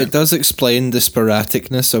 It does explain the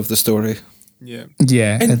sporadicness of the story. Yeah,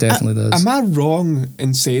 it definitely does. Am I wrong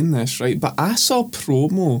in saying this? Right, but I saw a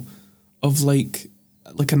promo of like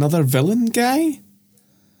another villain guy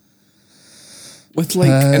with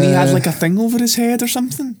like, and he had like a thing over his head or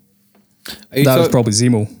something. That was probably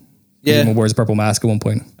Zemo. Yeah. Zemo wears a purple mask at one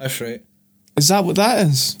point. That's right. Is that what that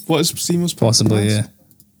is? What is Zemo's purple Possibly, mask? yeah.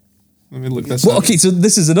 Let me look this up. Okay, so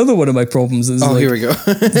this is another one of my problems. Here we go.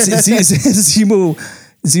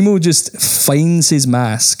 Zemo just finds his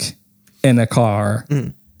mask in a car,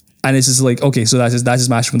 and it's just like, okay, so that's his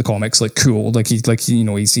mask from the comics. Like, cool. Like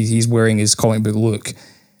he's wearing his comic book look.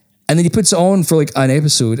 And then he puts it on for like an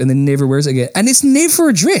episode and then never wears it again. And it's never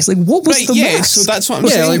addressed. Like, what was the mask? So that's what I'm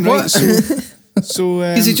saying. Like, right? What? So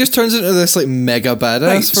because he just turns into this like mega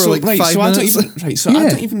badass for 5 minutes. I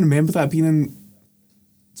don't even remember that being in.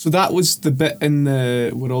 So that was the bit in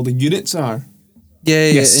the where all the units are. Yeah,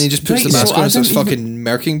 yes. And he just puts the mask on and starts fucking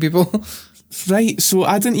murking people. Right, so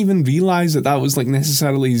I didn't even realise that was like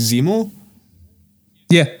necessarily Zemo.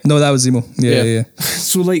 Yeah, no, that was Zemo. Yeah.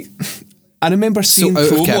 So like, I remember seeing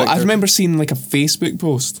promo. I remember seeing like a Facebook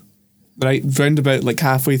post, right, round about like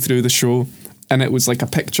halfway through the show, and it was like a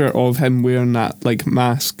picture of him wearing that like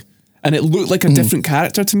mask, and it looked like a different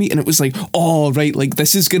character to me, and it was like, oh right, like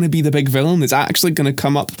this is gonna be the big villain. It's actually gonna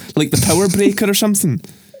come up like the Power Breaker or something,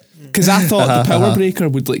 because I thought the Power Breaker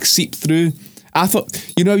would like seep through. I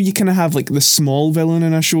thought, you know, you kind of have like the small villain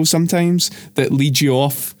in a show sometimes that leads you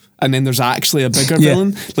off. And then there's actually a bigger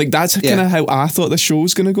villain. Like that's kind of how I thought the show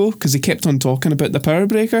was going to go, because they kept on talking about the Power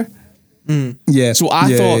Breaker. Yeah. So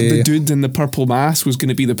I thought the dude in the purple mask was going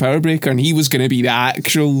to be the Power Breaker, and he was going to be the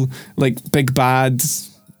actual like big bad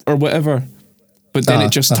or whatever. But then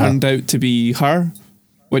it just turned out to be her,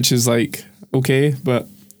 which is like, okay, but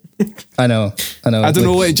I know. I don't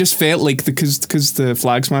know. It just felt like because the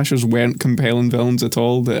Flag Smashers weren't compelling villains at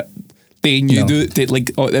all, that they knew that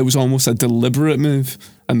like it was almost a deliberate move.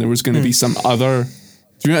 And there was going to be some other, do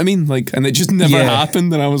you know what I mean? Like, and it just never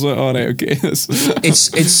happened. And I was like, all right, okay.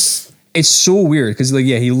 It's so weird because like,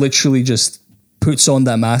 he literally just puts on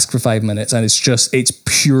that mask for 5 minutes, and it's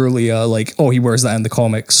purely a like, oh, he wears that in the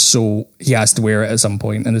comics, so he has to wear it at some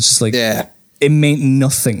point. And it's just like, it meant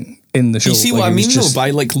nothing in the show. You see what I mean though?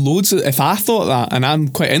 By like loads of, if I thought that, and I'm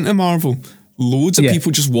quite into Marvel, loads of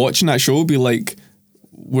people just watching that show would be like,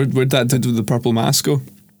 where'd that dude with the purple mask go?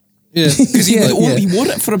 Yeah, because he wore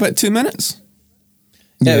it for about 2 minutes.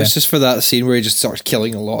 Yeah, it was just for that scene where he just starts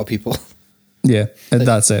killing a lot of people. Yeah, and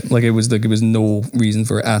that's it. Like it was no reason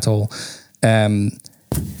for it at all. And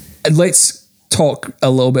let's talk a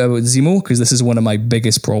little bit about Zemo, because this is one of my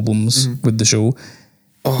biggest problems with the show.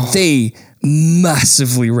 They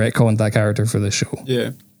massively retconned that character for this show.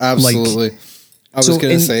 Yeah, absolutely. Like, I was going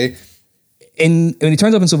to say. When he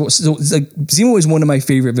turns up in Civil War, so like Zemo is one of my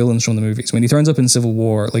favorite villains from the movies. When he turns up in Civil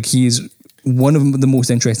War, like he's one of the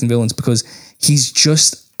most interesting villains because he's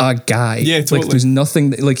just a guy. Yeah, totally. Like there's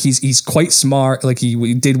nothing like he's quite smart. Like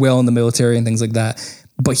he did well in the military and things like that.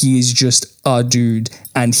 But he is just a dude,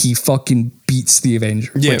 and he fucking beats the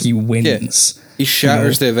Avengers. Yeah. Like he wins. Yeah. He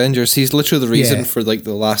shatters the Avengers. He's literally the reason for like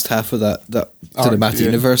the last half of that cinematic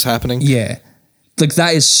universe happening. Yeah. Like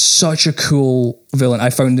that is such a cool villain.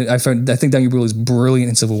 I think Daniel Brühl is brilliant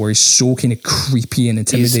in Civil War. He's so kind of creepy and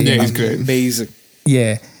intimidating. He's great. Amazing.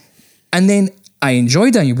 Yeah. And then I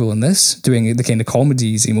enjoy Daniel Brühl in this, doing the kind of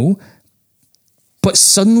comedy Zemo. but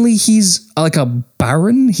suddenly he's like a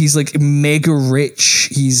baron. He's like mega rich.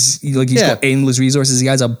 He's got endless resources. He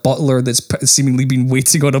has a butler that's seemingly been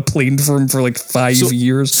waiting on a plane for him for like 5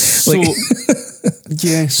 years.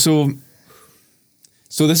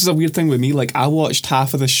 So this is a weird thing with me. Like, I watched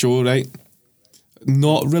half of the show, right?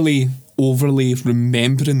 Not really overly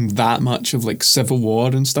remembering that much of like Civil War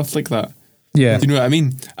and stuff like that. Yeah. Do you know what I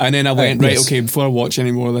mean? And then I went, right, yes. okay, before I watch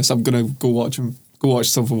any more of this, I'm gonna go watch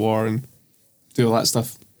Civil War and do all that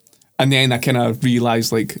stuff. And then I kind of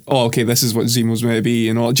realised, like, oh, okay, this is what Zemo's meant to be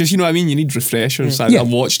and all. Just, you know what I mean? You need refreshers. I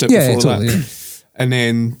watched it before totally,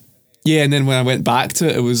 that. Yeah. And then when I went back to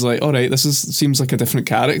it, it was like, all right, seems like a different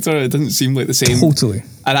character. It doesn't seem like the same. Totally.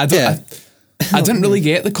 And I didn't really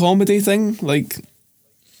get the comedy thing. Like,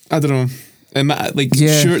 I don't know.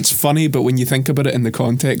 Sure, it's funny, but when you think about it in the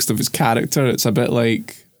context of his character, it's a bit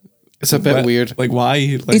like... It's a bit weird. Like,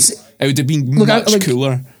 why? Like, it would have been much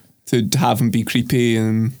cooler to have him be creepy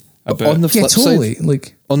and a bit... On the flip totally.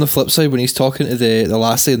 side, on the flip side, when he's talking to the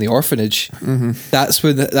lassie in the orphanage, that's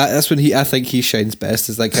when I think he shines best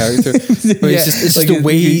as that character. Where it's like the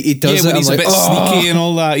way he does it. When he's a bit sneaky and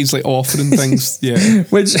all that, he's like offering things. Yeah,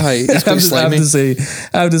 which I have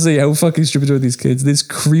to say, how fucking stupid are these kids? This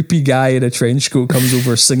creepy guy in a trench coat comes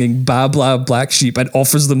over singing "Blah Blah Black Sheep" and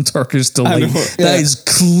offers them Turkish delight. That is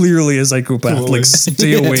clearly a psychopath. Totally. Like,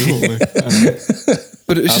 stay away. Totally.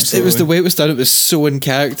 But it was it was the way it was done. It was so in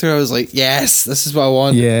character. I was like, yes, this is what I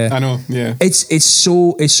want. Yeah, I know. Yeah, it's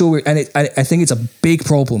so weird, and I think it's a big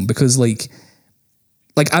problem because they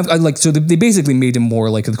basically made him more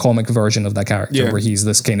like the comic version of that character, where he's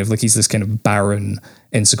this kind of baron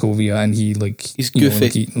in Sokovia, and he's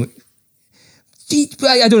goofy.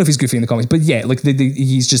 I don't know if he's goofy in the comics, but yeah, like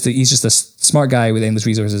he's just a smart guy with endless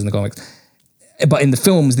resources in the comics. But in the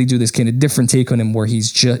films, they do this kind of different take on him, where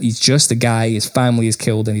he's just a guy. His family is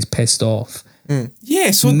killed, and he's pissed off. Yeah,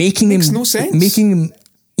 so making him no sense. Making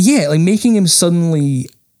him suddenly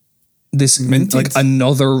this like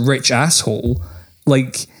another rich asshole.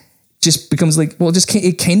 Like, just becomes like, well,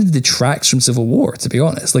 it kind of detracts from Civil War, to be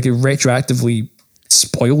honest. Like, it retroactively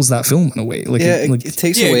spoils that film in a way. Like, it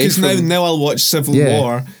takes away from... because now I'll watch Civil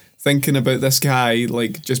War thinking about this guy,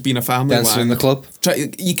 like, just being a family dancer in the club.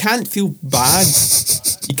 You can't feel bad.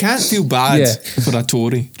 You can't feel bad for a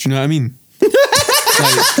Tory. Do you know what I mean?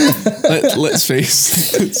 Like, let's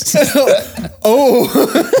face it.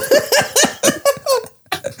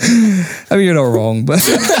 I mean, you're not wrong, but...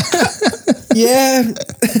 Yeah.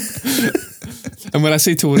 And when I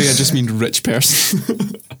say Tory, I just mean rich person.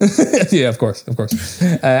 Yeah, of course.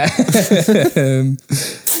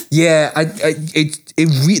 Yeah,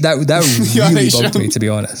 that really bugged me, to be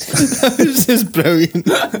honest. That was just brilliant.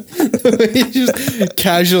 He just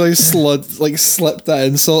casually slipped that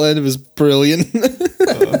insult in. It was brilliant.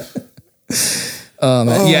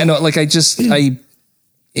 Yeah, no, like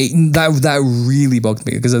that really bugged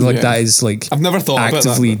me because that is like I've never thought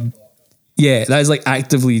actively about that. Yeah, that is like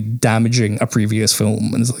actively damaging a previous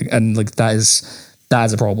film, and that is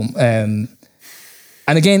a problem.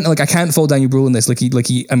 And again, like, I can't fault Daniel Brühl in this. Like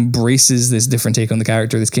he embraces this different take on the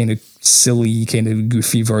character, this kind of silly, kind of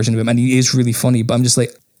goofy version of him, and he is really funny. But I'm just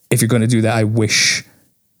like, if you're going to do that, I wish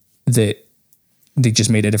that they just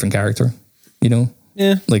made a different character. You know?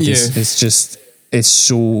 Yeah. Like it's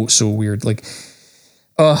so weird. Like,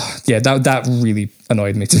 that really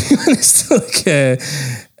annoyed me, to be honest.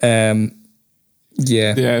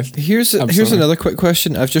 Yeah. Here's another quick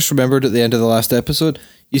question. I've just remembered at the end of the last episode.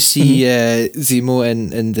 You see Zemo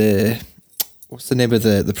in the... What's the name of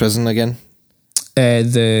the prison again?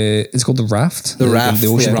 It's called the Raft. The Raft. The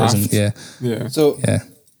ocean Raft. prison. Yeah. So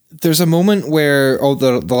there's a moment where all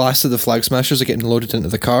the last of the Flag Smashers are getting loaded into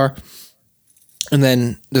the car. And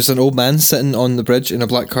then there's an old man sitting on the bridge in a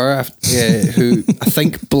black car who I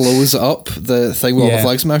think blows up the thing with all the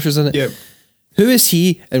Flag Smashers in it. Yep. Who is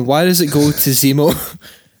he, and why does it go to Zemo?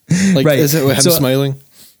 Is it with him smiling?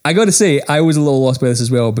 I got to say, I was a little lost by this as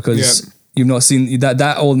well, because you've not seen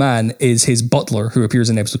that old man is his butler who appears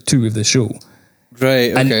in episode 2 of the show.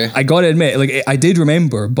 Right, okay. And I got to admit, like, I did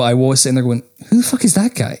remember, but I was sitting there going, who the fuck is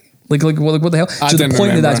that guy? Like what the hell? So the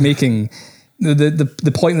point that that's making...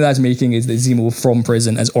 The point that that's making is that Zemo from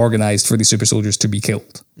prison has organized for these super soldiers to be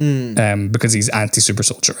killed, because he's anti-super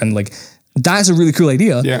soldier, and like that's a really cool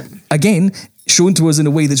idea. Yeah. Again, shown to us in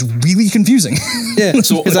a way that's really confusing. Yeah.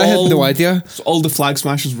 So because I had no idea. So all the Flag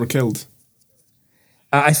Smashers were killed.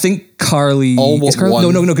 I think Carly. All but Carly,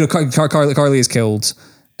 one. No. Carly is killed.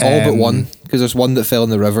 All but one, because there's one that fell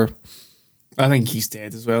in the river. I think he's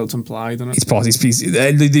dead as well. It's implied, isn't it? It's possible.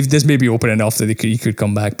 This may be open enough that he could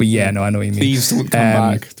come back. But yeah, no, I know what you mean. Please don't come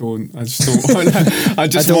back. Don't. I just don't want. I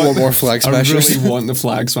don't want more Flag Smashers. I really want the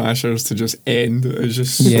Flag Smashers to just end. It's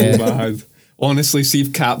just so bad. Honestly, see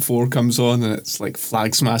if Cap 4 comes on and it's like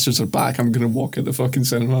Flag Smashers are back, I'm gonna walk at the fucking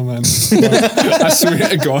cinema, man. I swear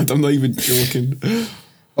to God, I'm not even joking.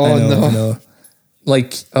 Oh no.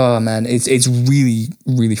 Like, oh man, it's really,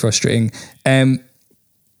 really frustrating.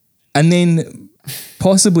 And then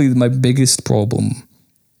possibly my biggest problem,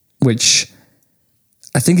 which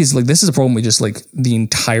I think is like, this is a problem with just like the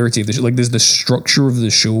entirety of the show. Like, the structure of the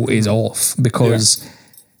show is off because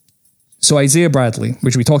so Isaiah Bradley,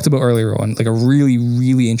 which we talked about earlier on, like a really,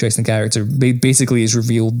 really interesting character, basically is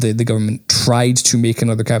revealed that the government tried to make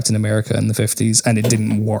another Captain America in the 50s and it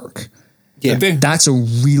didn't work. Yeah, that's a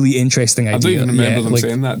really interesting idea. I don't even remember them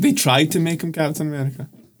saying that. They tried to make him Captain America.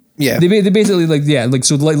 Yeah, they basically like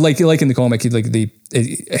so like in the comic, like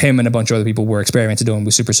him and a bunch of other people were experimented on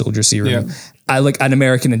with super soldier serum. Yeah. I like an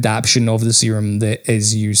American adaptation of the serum that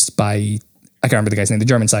is used by, I can't remember the guy's name, the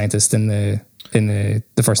German scientist in the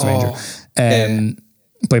first Avenger,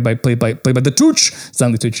 played by the Tucci,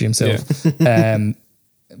 Stanley Tucci himself.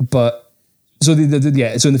 But so so in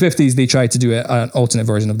the 50s they tried to do an alternate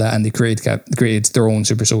version of that, and they created their own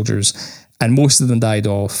super soldiers, and most of them died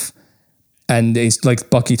off. And it's like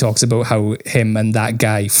Bucky talks about how him and that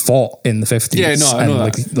guy fought in the 50s. Yeah, no, I know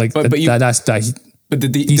and that. But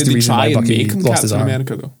did they try and make him Captain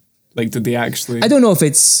America though? Like, did they actually? I don't know if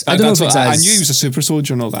it's. I knew he was a super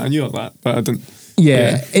soldier and all that. I knew all that, but I didn't.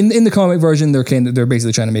 Yeah, in the comic version, they're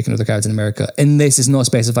basically trying to make another Captain America. In this, it's not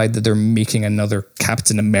specified that they're making another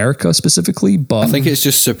Captain America specifically, but I think it's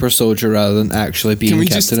just super soldier rather than actually being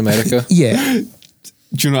Captain America. Yeah.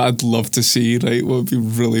 Do you know what I'd love to see, right? What would be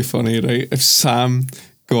really funny, right? If Sam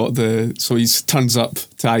got so he turns up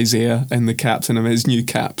to Isaiah in the captain of his new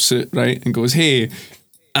cap suit, right? And goes, hey,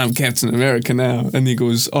 I'm Captain America now. And he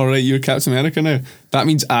goes, all right, you're Captain America now. That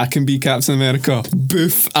means I can be Captain America.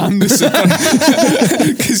 Boof, I'm the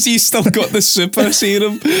super. Because he's still got the super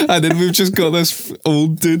serum. And then we've just got this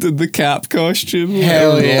old dude in the cap costume.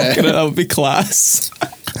 Hell yeah. That would be class.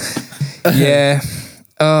 Yeah.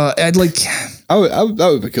 I'd like... that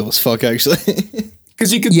would be cool as fuck, actually.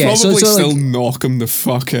 Because you could probably still knock him the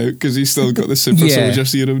fuck out because he's still got the super soldier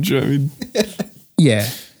serum. Do you know what I mean? Yeah.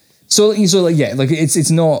 So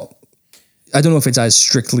it's not. I don't know if it's as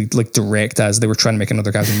strictly like direct as they were trying to make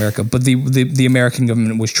another Captain America, but the American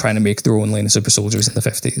government was trying to make their own line of super soldiers in the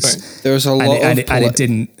 50s. Right. There's a lot and it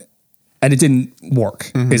didn't. And it didn't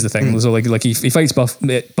work, is the thing. Mm-hmm. So like he fights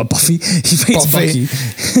Buffy, he fights Bucky,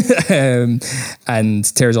 and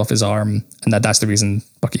tears off his arm, and that's the reason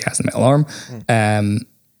Bucky has the metal arm.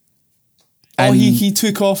 He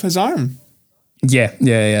took off his arm.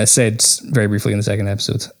 Yeah. Said very briefly in the second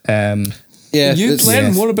episode. You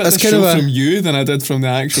learned more about the show from you than I did from the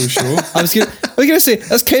actual show. I was gonna say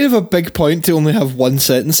that's kind of a big point to only have one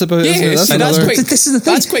sentence about it. Yeah, isn't it? this is the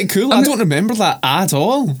thing. That's quite cool. I don't remember that at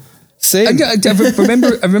all. Same. I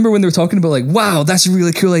remember when they were talking about like, wow, that's a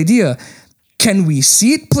really cool idea. Can we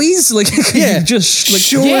see it, please? Like, just like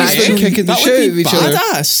show us them kicking the shit out of each other.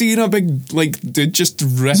 Badass seeing a big dude just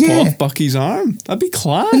rip off Bucky's arm. That'd be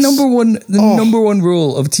class. The number one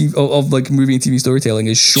rule of TV, of like movie and TV storytelling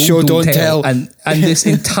is show don't tell. And this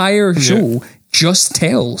entire show just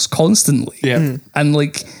tells constantly. Yeah. And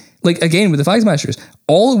like again with the Flag Smashers,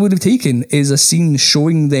 all it would have taken is a scene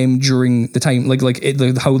showing them during the time,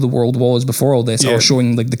 how the world was before all this, or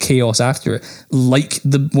showing like the chaos after it, like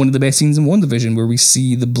one of the best scenes in WandaVision where we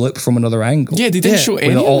see the blip from another angle. Yeah, they didn't show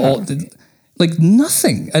any like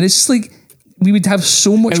nothing, and it's just like we would have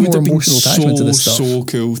so much more emotional attachment to this stuff. So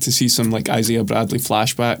cool to see some like Isaiah Bradley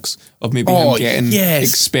flashbacks of maybe him getting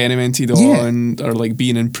experimented on, or like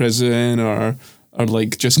being in prison, or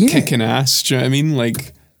like just kicking ass. Do you know what I mean?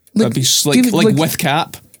 Like. That'd be like with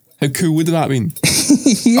Cap. How cool would that have been?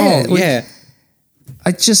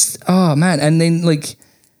 I just, man. And then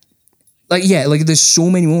there's so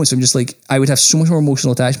many moments where I'm just like, I would have so much more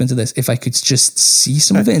emotional attachment to this if I could just see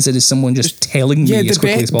some of it instead of someone just telling me as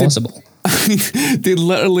quickly as possible. They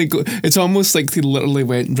literally it's almost like they literally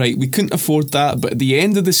went, right, we couldn't afford that, but at the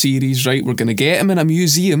end of the series, right, we're going to get him in a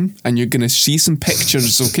museum and you're going to see some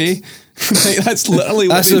pictures, okay? Right, that's literally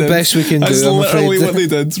what they did. That's the best we can do. That's literally what they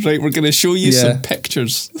did, right? We're going to show you some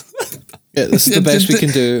pictures. Yeah, that's the best we can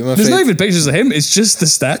do. There's not even pictures of him, it's just the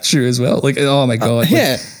statue as well. Like, oh my God.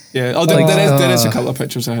 Yeah. Oh, there is a couple of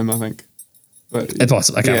pictures of him, I think. But, it's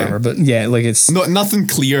possible, I can't remember, but it's... Nothing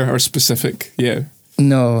clear or specific,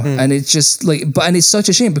 No, and it's just like, and it's such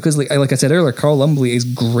a shame because like I said earlier, Carl Lumbly is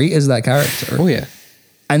great as that character. Oh yeah,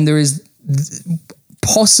 and there is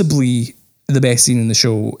possibly the best scene in the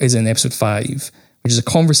show is in episode 5, which is a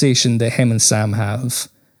conversation that him and Sam have,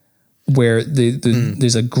 where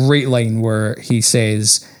there's a great line where he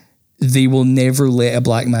says, they will never let a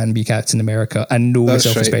black man be Captain America, and no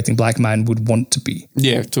self-respecting black man would want to be.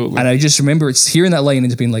 Yeah, totally. And I just remember it's hearing that line and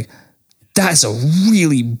just being like, that's a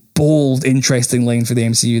really bold, interesting line for the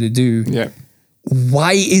MCU to do. Yeah.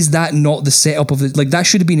 Why is that not the setup of the, like, that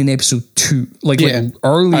should have been in episode 2. Like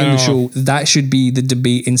early in the show, that should be the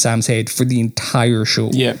debate in Sam's head for the entire show.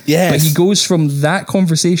 Yeah. Yes. But he goes from that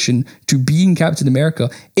conversation to being Captain America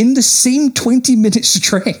in the same 20-minute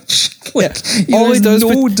stretch. Like, all he does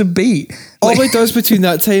no debate. All he does between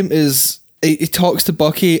that time is he talks to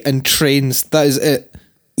Bucky and trains. That is it.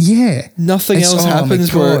 Yeah. Nothing else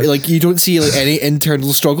happens where, like, you don't see like any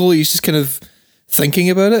internal struggle. He's just kind of thinking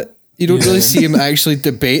about it. You don't really see him actually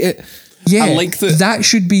debate it. Yeah, I like that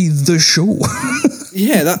should be the show.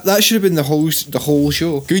 Yeah, that should have been the whole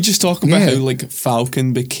show. Can we just talk about how like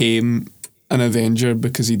Falcon became an Avenger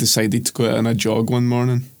because he decided to go out on a jog one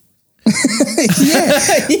morning? But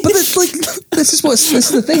it's like this is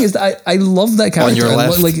the thing is that I love that character. On your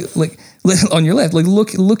left. Like on your left. Like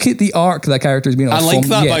look at the arc that character has been on. I like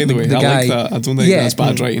that, by the way. I like that. I don't think that's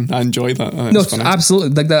bad writing. I enjoy that. No, absolutely.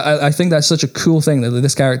 Like that. I think that's such a cool thing that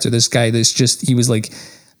this character, this guy, that's just he was like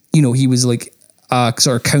a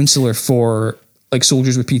sort of counselor for like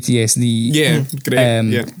soldiers with PTSD. Yeah, great.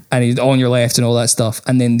 And he's on your left and all that stuff.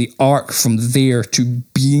 And then the arc from there to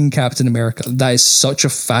being Captain America, that is such a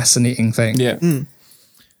fascinating thing. Yeah.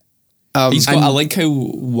 I like how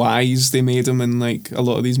wise they made him in like a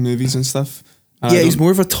lot of these movies and stuff. He's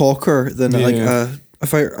more of a talker than like a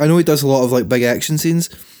fighter. I know he does a lot of like big action scenes,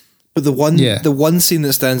 but the one scene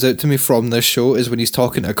that stands out to me from this show is when he's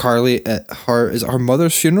talking to Carly at her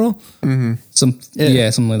mother's funeral. Mm-hmm.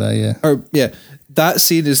 Something like that. That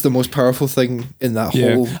scene is the most powerful thing in that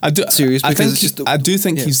whole series. I do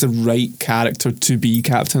think he's the right character to be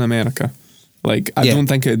Captain America. Like, I don't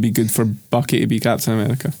think it would be good for Bucky to be Captain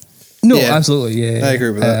America. No, absolutely, yeah. I agree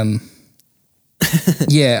with that.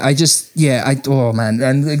 Oh man,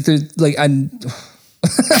 and like there's like I'm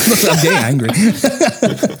getting angry.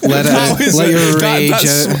 Let your rage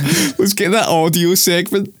out. Let's get that audio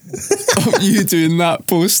segment of you doing that,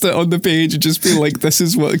 post it on the page and just be like, this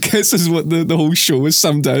is what the whole show is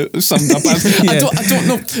summed up as. I don't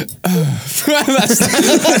know. That's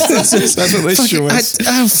what this show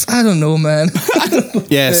is. I don't know, man.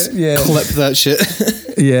 Yes, clip that shit.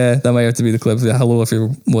 Yeah, that might have to be the clip. Hello, if you're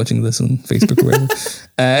watching this on Facebook or whatever.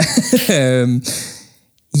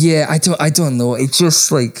 I don't know. It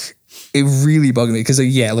just like it really bugged me because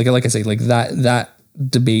like I say, like that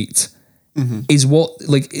debate is what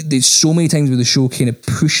like there's so many times where the show kind of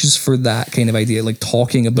pushes for that kind of idea, like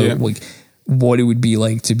talking about like what it would be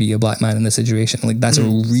like to be a black man in this situation. Like that's a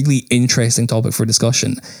really interesting topic for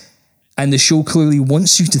discussion, and the show clearly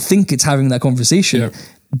wants you to think it's having that conversation,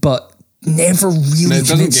 but never really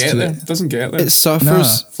commits to it. It doesn't get there. It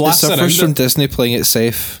suffers. It suffers from Disney playing it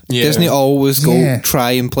safe. Yeah. Disney always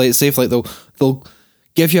try and play it safe. Like they'll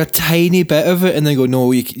give you a tiny bit of it and then go,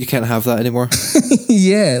 no, you can't have that anymore.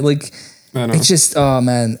 Yeah, like it's just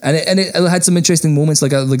man, and it had some interesting moments,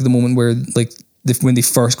 like the moment where like when they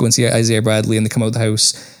first go and see Isaiah Bradley and they come out of the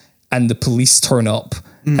house and the police turn up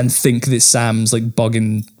and think that Sam's like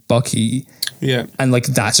bugging Bucky. Yeah. And like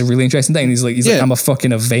that's a really interesting thing. He's like, I'm a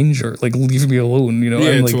fucking Avenger. Like, leave me alone, you know?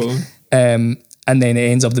 Yeah, and like, totally. And then it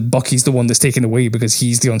ends up that Bucky's the one that's taken away because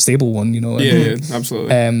he's the unstable one, you know? Yeah,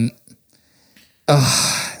 absolutely.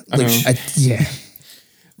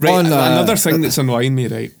 Right, another thing that's annoying me,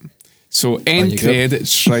 right? So end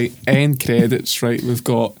credits, right? We've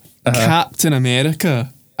got Captain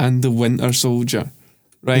America and the Winter Soldier,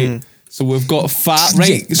 right? So we've got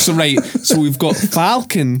So we've got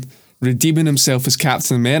Falcon redeeming himself as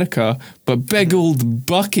Captain America, but big old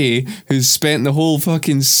Bucky, who's spent the whole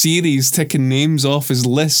fucking series ticking names off his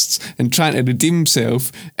lists and trying to redeem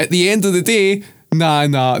himself, at the end of the day,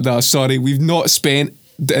 sorry, we've not spent.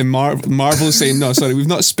 Marvel saying, we've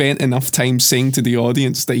not spent enough time saying to the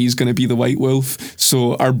audience that he's going to be the White Wolf,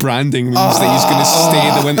 so our branding means that he's going to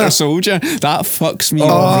stay the Winter Soldier. That fucks me right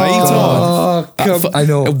off. I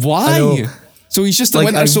know. Why? I know. So he's just the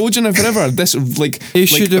Winter Soldier now forever. This he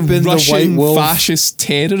should have been Russian the White Wolf, fascist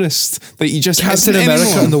terrorist that you just Captain America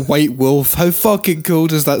anymore. and the White Wolf. How fucking cool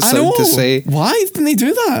does that sound to say? Why didn't they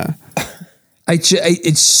do that?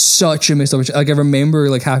 It's such a missed opportunity. Like I remember,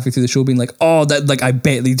 like halfway through the show, being like, "Oh, that like I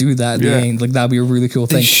bet they do that at the end. Like that'd be a really cool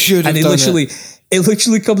thing." They should have done it. It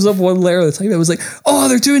literally comes up one letter at a time. I was like, "Oh,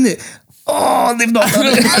 they're doing it." oh, they've not done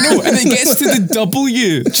it. I know, and it gets to the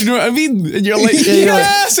W. Do you know what I mean? And you're like,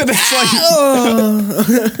 yes! And it's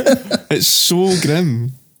like, it's so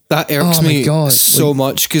grim. That irks me so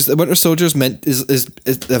much because the Winter Soldier is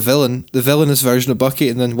the villain. The villainous version of Bucky,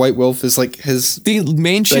 and then White Wolf is like his. They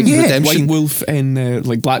mentioned redemption. White Wolf in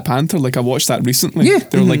like Black Panther. Like I watched that recently. Yeah.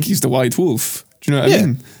 They were like, he's the White Wolf. Do you know what I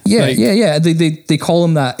mean? Yeah, like, yeah. They call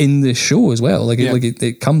him that in the show as well. Like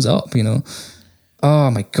it comes up, you know.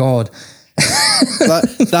 Oh my god.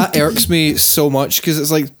 that irks me so much because it's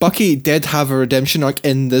like Bucky did have a redemption arc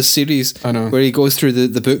in this series. I know. Where he goes through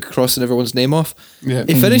the book crossing everyone's name off. Yeah.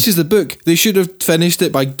 He finishes the book. They should have finished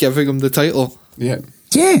it by giving him the title. Yeah.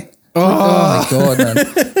 Oh my god, man.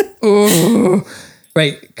 Oh.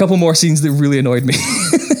 Right, a couple more scenes that really annoyed me.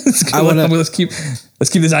 Let's keep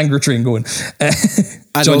this anger train going. John,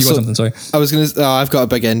 you got something? Sorry, I was gonna. I've got a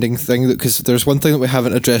big ending thing because there's one thing that we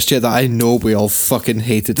haven't addressed yet that I know we all fucking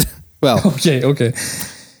hated. Well, okay.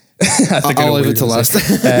 I'll leave it to last.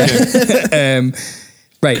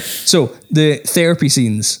 Right, so the therapy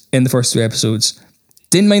scenes in the first 2 episodes.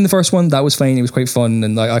 Didn't mind the first one. That was fine. It was quite fun,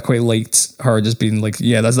 and I quite liked her just being like,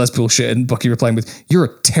 "Yeah, that's bullshit," and Bucky replying with, "You're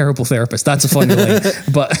a terrible therapist." That's a funny line,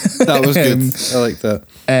 but that was good. I like that.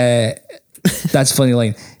 That's a funny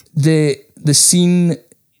line. The scene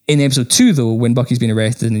in episode 2 though, when Bucky's been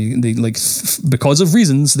arrested and they like because of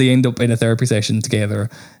reasons they end up in a therapy session together,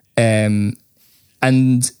 and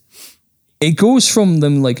it goes from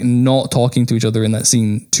them like not talking to each other in that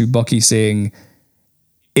scene to Bucky saying,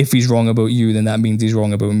 if he's wrong about you, then that means he's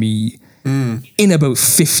wrong about me. In about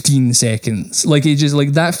 15 seconds. Like it just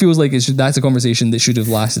like that feels like that's a conversation that should have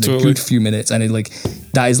lasted a good few minutes, and it like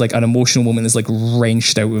that is like an emotional moment that's like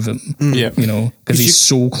wrenched out of him. Yeah, you know, because he's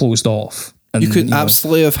so closed off. And, you could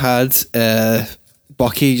absolutely have had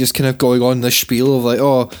Bucky just kind of going on the spiel of like,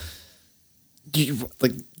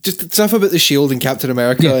 like just stuff about the Shield and Captain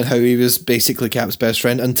America and how he was basically Cap's best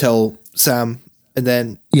friend until Sam, and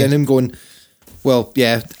then him going, well,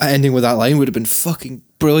 yeah, ending with that line would have been fucking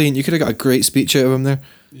brilliant. You could have got a great speech out of him there.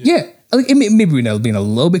 Yeah. Like it maybe we're now being a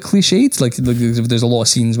little bit cliched. Like there's a lot of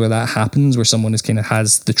scenes where that happens, where someone is kind of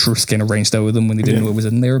has the truth kind of wrenched out of them when they didn't know it was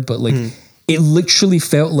in there. But like it literally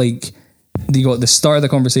felt like they got the start of the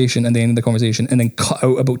conversation and the end of the conversation and then cut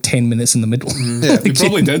out about 10 minutes in the middle. Yeah, they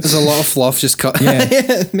probably did. There's a lot of fluff just cut.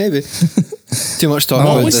 Yeah, maybe. Too much talk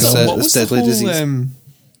about this deadly disease.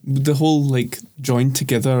 The whole like joined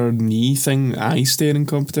together knee thing, eye staring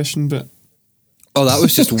competition, but that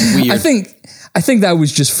was just weird. I think that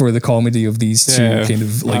was just for the comedy of these two kind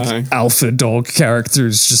of like alpha dog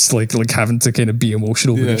characters, just like having to kind of be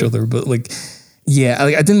emotional with each other. But like, yeah,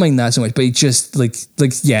 I didn't mind that so much. But it just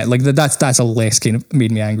that's a less kind of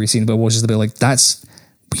made me angry scene. But it was just a bit like, that's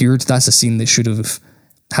weird. That's a scene that should have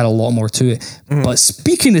had a lot more to it. But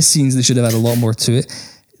speaking of scenes that should have had a lot more to it,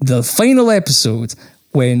 the final episode,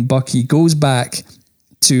 when Bucky goes back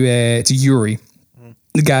to Yuri,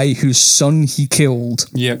 the guy whose son he killed.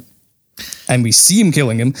 Yeah. And we see him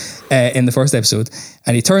killing him in the first episode.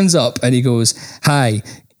 And he turns up and he goes, "Hi,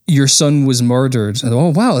 your son was murdered." And, oh,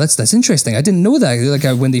 wow, that's interesting. I didn't know that. Like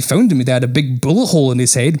when they found him, they had a big bullet hole in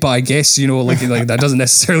his head. But I guess, like that doesn't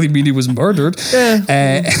necessarily mean he was murdered.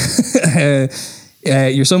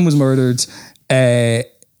 Your son was murdered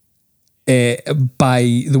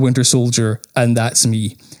by the Winter Soldier, and that's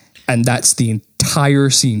me, and that's the entire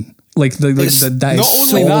scene. That is so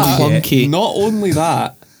clunky. Not only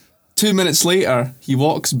that, 2 minutes later, he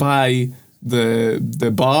walks by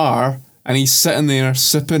the bar and he's sitting there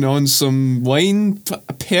sipping on some wine,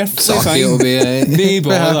 perfectly fine. No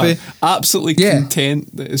bother. Absolutely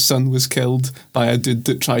content that his son was killed by a dude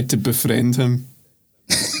that tried to befriend him.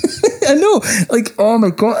 I know, oh my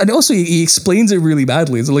god! And also, he explains it really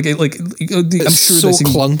badly. It's I'm sure so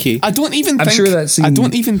clunky. I don't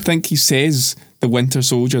even think he says the Winter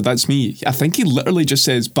Soldier. That's me. I think he literally just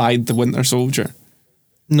says by the Winter Soldier.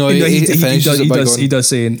 No, he does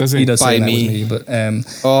say that was me, but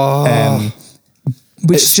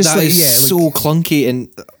which just so clunky and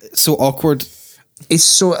so awkward. It's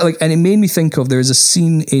so and it made me think of there's a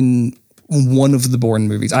scene in one of the Bourne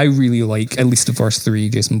movies. I really like at least the first 3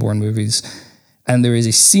 Jason Bourne movies. And there is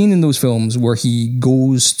a scene in those films where he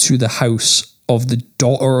goes to the house of the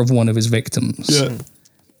daughter of one of his victims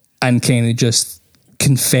and kind of just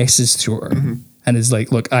confesses to her and is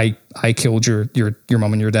like, "Look, I killed your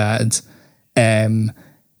mom and your dad." And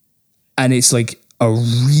it's like a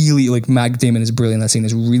really, Matt Damon is brilliant in that scene.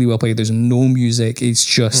 It's really well played. There's no music. It's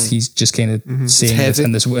just, he's just kind of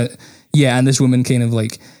saying this, and this woman kind of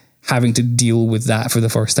having to deal with that for the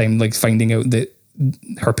first time, finding out that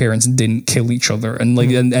her parents didn't kill each other, and like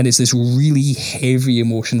and it's this really heavy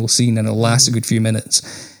emotional scene, and it lasts a good few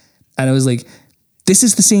minutes. And I was like, this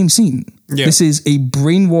is the same scene. Yeah. This is a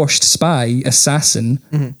brainwashed spy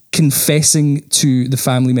assassin confessing to the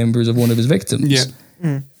family members of one of his victims.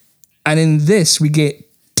 Yeah. And in this, we get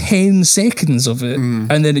 10 seconds of it, and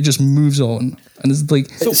then it just moves on. And it's like,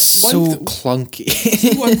 It's so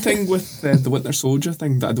clunky. One thing with the Winter Soldier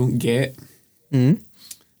thing that I don't get,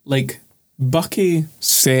 like, Bucky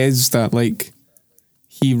says that, like,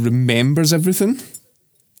 he remembers everything. Do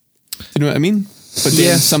you know what I mean? But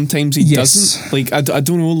then sometimes he doesn't. Like, I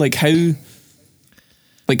don't know, like, how...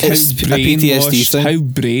 Like, It's a PTSD thing. how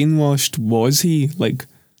brainwashed was he? Like...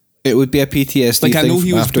 It would be a PTSD Like, thing. I know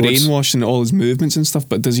he was afterwards. brainwashed in all his movements and stuff,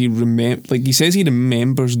 but does he remember... Like, he says he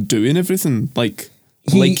remembers doing everything, like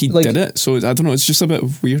he did it. So, I don't know, it's just a bit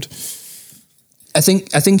weird. I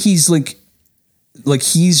think he's like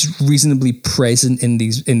he's reasonably present in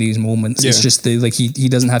these moments. It's just like he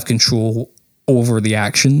doesn't have control over the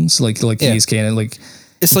actions. Like he's kind of like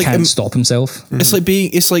It's he like can't stop himself. It's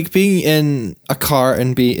like being in a car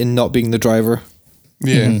and not being the driver.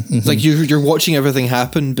 Yeah. It's like you're watching everything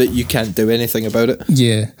happen, but you can't do anything about it.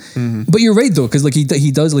 Yeah, but you're right though, because like he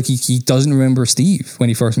doesn't remember Steve when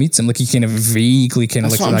he first meets him. Like he kind of vaguely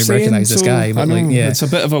That's what I'm like saying. recognize this So, guy, but I know, like it's a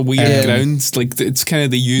bit of a weird ground. Like it's kind of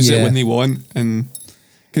they use it when they want, and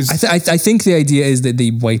because I think the idea is that they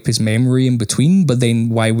wipe his memory in between, but then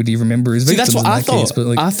why would he remember his victims? that's what in I that thought. Case? But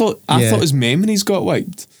like, I thought his memories got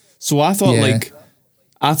wiped. So I thought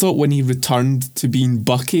I thought when he returned to being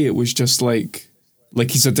Bucky, it was just like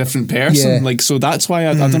he's a different person. Yeah. Like, so that's why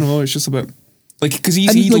I don't know. It's just a bit like, because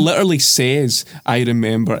he literally says, I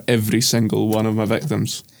remember every single one of my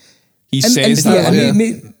victims. He says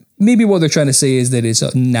that. Maybe what they're trying to say is that it's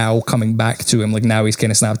now coming back to him. Like now he's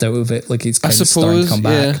kind of snapped out of it. Like it's kind of starting to come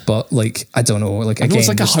back. But like, I don't know. Like, I know again, it's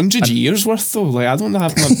like 100 years worth though. Like I don't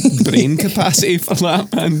have my brain capacity for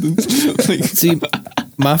that, man. Like, see,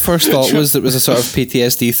 my first thought was it was a sort of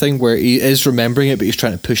PTSD thing where he is remembering it, but he's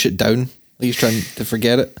trying to push it down. He's trying to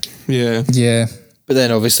forget it. Yeah. Yeah. But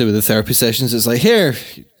then obviously with the therapy sessions, it's like,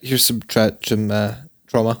 here's some trauma.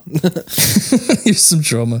 Here's some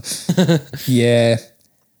trauma. Yeah.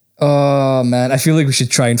 Oh man, I feel like we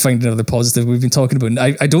should try and find another positive. We've been talking about.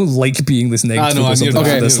 I don't like being this negative about something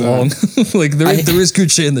for this long. Like there is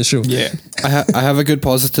good shit in the show. Yeah. I have a good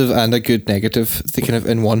positive and a good negative. They kind of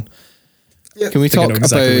in one. Can we talk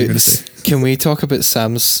Can we talk about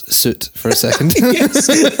Sam's suit for a second? Yes,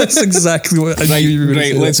 that's exactly what I knew you were going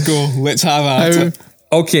to say. Let's go. Let's have at it.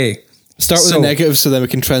 Okay. Start with the negative so then we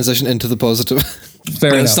can transition into the positive. Fair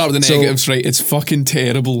enough. Let's start with the negatives, right? It's fucking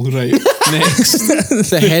terrible, right? Next.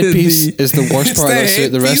 The headpiece is the worst part of the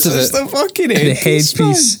suit. The rest of it. The fucking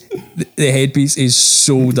headpiece. The headpiece is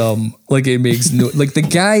so dumb. Like it makes no. Like the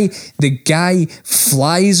guy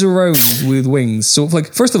flies around with wings. So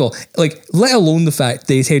like, first of all, like let alone the fact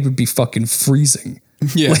that his head would be fucking freezing.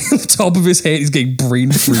 Yeah. Like, the top of his head is getting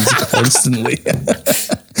brain freeze constantly.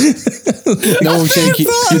 No, Jake, you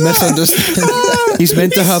misunderstand. He's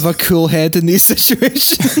meant to have a cool head in these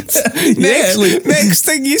situations. Next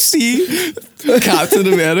thing you see, Captain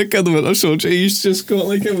America, the Winter Soldier, he's just got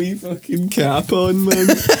like a wee fucking cap on, man.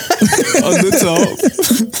 On the top.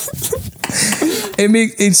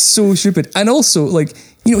 It's so stupid. And also, like,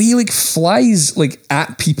 you know, he like flies like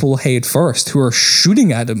at people head first who are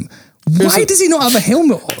shooting at him. Why does he not have a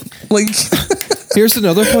helmet on? Like, here's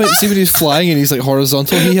another point. See when he's flying and he's like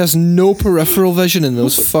horizontal, he has no peripheral vision in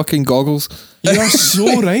those fucking goggles. You are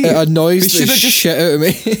so right. It annoys the shit out of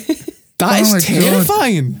me. That is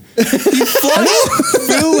terrifying. He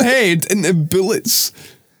flies full head into bullets.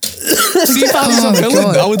 See, if I was a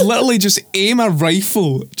villain, I would literally just aim a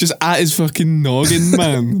rifle just at his fucking noggin,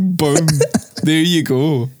 man. Boom. There you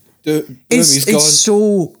go.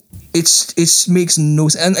 It makes no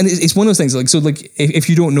sense, and it's one of those things. Like, so, like, if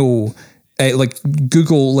you don't know, like,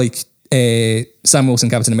 Google like Sam Wilson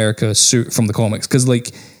Captain America suit from the comics, because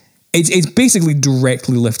like it's basically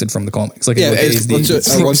directly lifted from the comics. Like, it's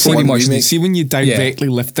pretty much. See, when you directly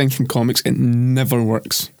lift things from comics, it never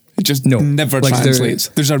works. It just never like translates.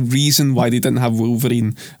 There's a reason why they didn't have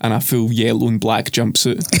Wolverine and a full yellow and black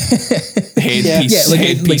jumpsuit.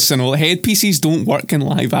 Headpiece and all. Headpieces don't work in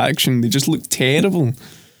live action. They just look terrible.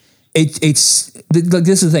 It's like,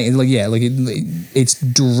 this is the thing. Like, it's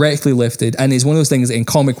directly lifted, and it's one of those things that in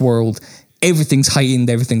comic world, everything's heightened,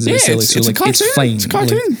 everything's silly. So like, it's fine. It's a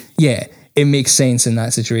cartoon. Like, it makes sense in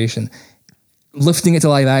that situation. Lifting it to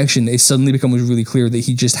live action, it suddenly becomes really clear that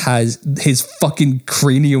he just has his fucking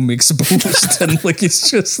cranium exposed, and like it's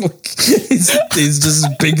just like it's just this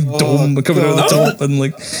big dome coming out of the top, and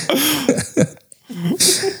like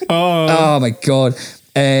Oh my god.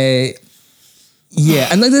 Yeah,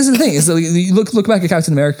 and like, this is the thing, is that you look back at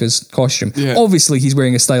Captain America's costume. Yeah. Obviously, he's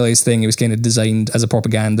wearing a stylized thing. It was kind of designed as a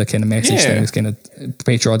propaganda kind of message thing. It was kind of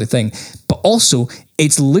patriotic thing. But also,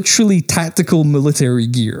 it's literally tactical military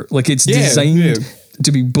gear. Like, it's designed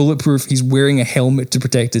to be bulletproof. He's wearing a helmet to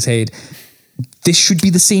protect his head. This should be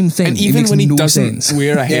the same thing. And even when he doesn't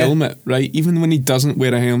wear a helmet, right? Even when he doesn't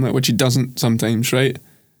wear a helmet, which he doesn't sometimes, right?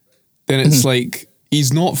 Then it's like,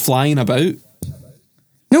 he's not flying about.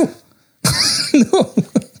 No. No.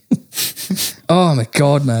 Oh my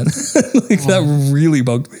god, man. That really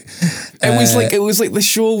bugged me. It was like the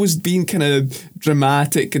show was being kind of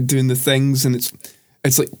dramatic and doing the things, and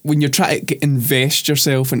it's like when you're trying to invest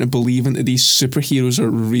yourself into believing that these superheroes are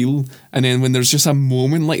real, and then when there's just a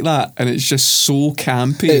moment like that and it's just so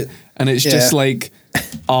campy and it's just like,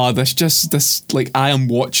 this like, I am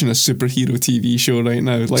watching a superhero TV show right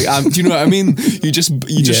now. Like, do you know what I mean? You just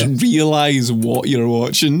realise what you're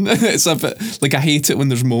watching. It's a bit like, I hate it when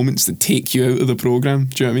there's moments that take you out of the programme.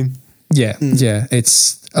 Do you know what I mean? Yeah, yeah.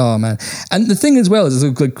 It's, oh man. And the thing as well is,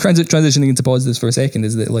 like, transitioning into positives for a second,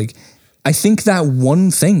 is that, like, I think that one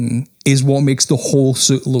thing is what makes the whole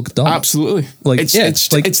suit look dumb. Like, it's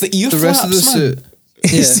the ear the flaps, rest of the suit.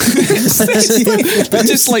 They're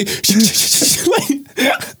just like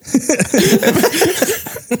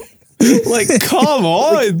come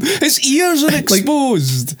on, his ears are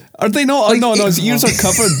exposed. Are they not? No, his ears are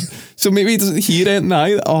covered, so maybe he doesn't hear it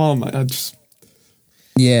now. Oh my,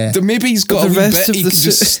 maybe he's got a wee bit. He could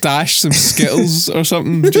just stash some Skittles or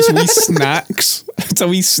something, just wee snacks. It's a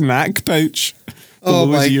wee snack pouch. Oh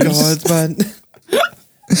my god, man.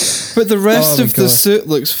 But the rest of the suit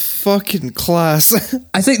looks fucking class.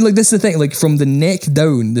 I think, like, this is the thing, like, from the neck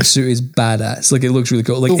down, the suit is badass. Like, it looks really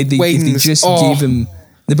cool. Like, if they just gave him,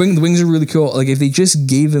 the wings are really cool. Like, if they just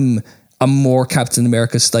gave him a more Captain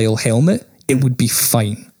America style helmet, it would be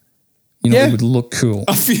fine. You know, it would look cool.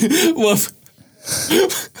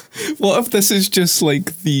 What if this is just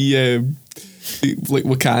like the like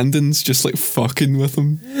Wakandans just like fucking with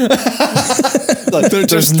him? Like,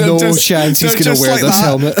 there's no chance he's gonna wear this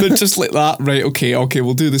helmet. They're just like that, right? Okay,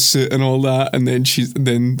 we'll do the suit and all that, and then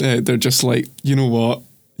they're just like, you know what?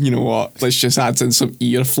 Let's just add in some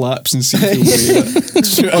ear flaps and see if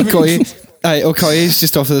he'll wear it. Okoye's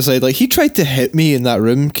just off to the side, like, he tried to hit me in that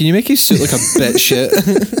room. Can you make his suit look a bit shit?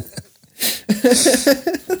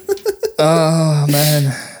 Oh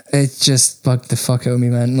man, it just bugged the fuck out of me,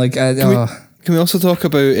 man. Like, Can we also talk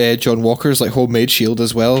about John Walker's, like, homemade shield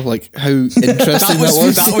as well? Like, how interesting that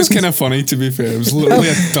was. That was kind of funny, to be fair. It was literally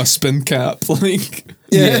a dustbin cap. Like,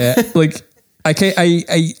 like,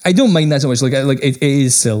 I don't mind that so much. Like, it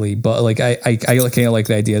is silly, but like, I kind of like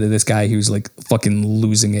the idea that this guy who's like fucking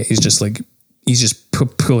losing it is just like, he's just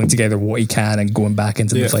pulling together what he can and going back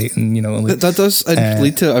into the fight, and you know, like, that does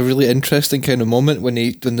lead to a really interesting kind of moment when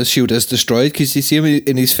the shield is destroyed, because you see him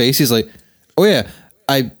in his face, he's like, oh yeah,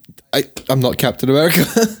 I'm not Captain America.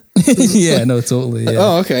 Yeah, no, totally. Yeah.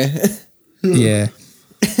 Oh, okay. Yeah.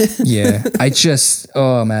 I just,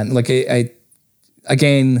 oh man, like, I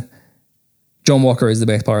again, John Walker is the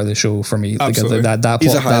best part of the show for me. Absolutely. Like,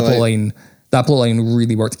 that plot line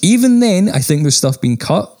really worked. Even then, I think there's stuff being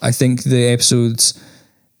cut. I think the episodes,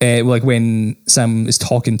 like when Sam is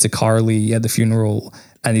talking to Carly at the funeral,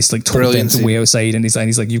 and he's like told them to wait outside, and he's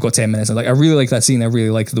like, you've got 10 minutes. And like, I really like that scene. I really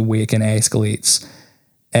like the way it kind of escalates.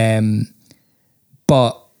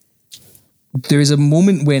 But there's a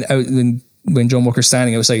moment when John Walker's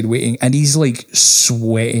standing outside waiting, and he's like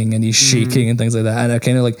sweating and he's shaking and things like that. And I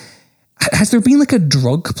kind of like, has there been like a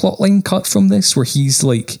drug plotline cut from this where he's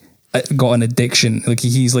like got an addiction? Like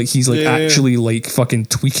he's actually like fucking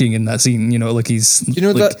tweaking in that scene, you know, like he's, you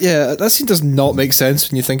know, like, that scene does not make sense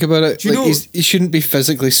when you think about it. Like, he shouldn't be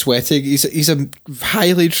physically sweating. He's a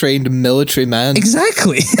highly trained military man.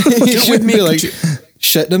 Exactly. He shouldn't be like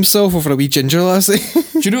shitting himself over a wee ginger lassie.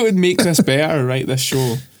 Do you know what would make this better, right? This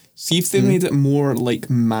show. See if they made it more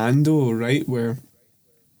like Mando, right? Where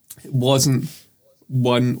it wasn't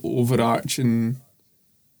one overarching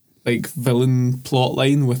like villain plot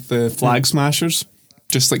line with the flag smashers.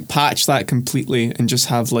 Just like patch that completely and just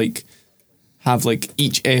have like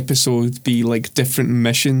each episode be like different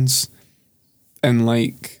missions, and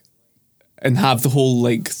have the whole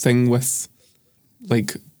like thing with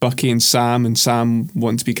like Bucky and Sam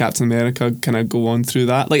wanting to be Captain America kind of go on through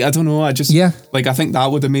that. Like, I don't know, I think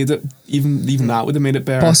that would have made it even that would have made it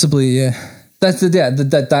better. Possibly, yeah. That's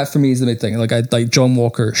that for me is the big thing. Like John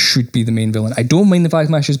Walker should be the main villain. I don't mind the Flag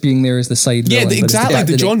Smashers being there as the side villain. Yeah, exactly.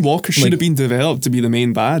 The John Walker should have been developed to be the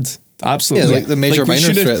main bad. Absolutely. Yeah, like the major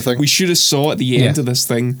minor threat thing. We should have saw at the end of this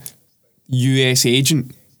thing, US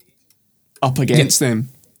agent up against them,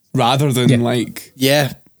 rather than like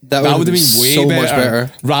that would have been way so much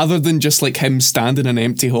better. Rather than just like him standing in an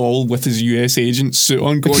empty hall with his US agent suit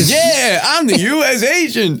on, going, "Yeah, I'm the US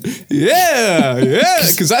agent. Yeah,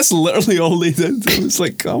 because that's literally all they did. It was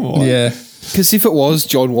like, come on, Because if it was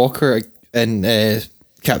John Walker and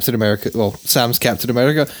Captain America, well, Sam's Captain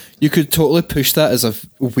America, you could totally push that as a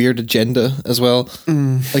weird agenda as well.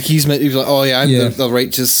 Like he's like, oh yeah, I'm the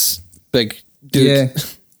righteous big dude. Yeah.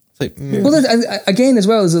 Like, well, again, as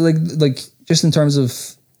well as like just in terms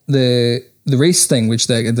of the race thing, which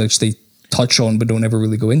they touch on but don't ever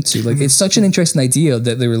really go into. Like, it's such an interesting idea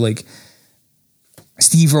that they were like,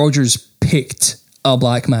 Steve Rogers picked a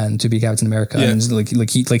black man to be Captain America, and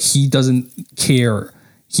he doesn't care.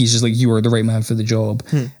 He's just like, you are the right man for the job.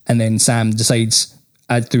 And then Sam decides,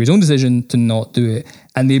 through his own decision, to not do it,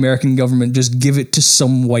 and the American government just give it to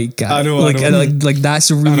some white guy. I know. Like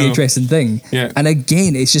that's a really interesting thing. Yeah. And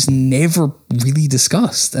again, it's just never really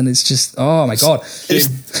discussed, and it's just, oh my god,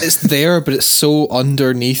 it's there, but it's so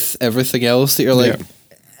underneath everything else that you're like,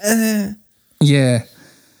 yeah.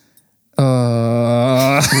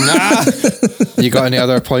 You got any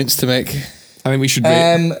other points to make? I think we should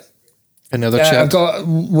rate another chat. I've got.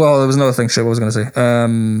 Well, there was another thing. Shit, what was I going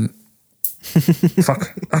to say?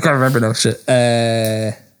 Fuck, I can't remember now. Shit.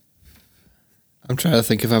 I'm trying to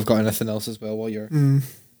think if I've got anything else as well while you're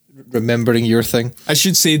remembering your thing. I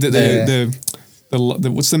should say that the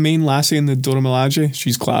what's the main lassie in the Dora Milaje?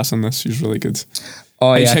 She's class in this. She's really good.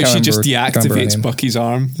 Oh yeah, how she just deactivates Bucky's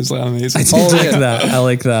arm is like amazing. I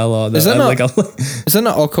like that a lot. Is that not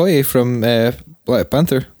Okoye from Black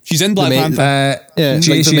Panther? She's in Black Panther.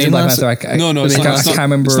 She's in Black Panther. I can't remember. It's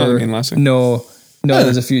not the main lassie. No,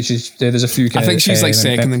 there's a few. There's a few. I think she's like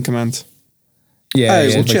second in command. Yeah,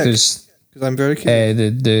 we'll check. Because I'm very curious.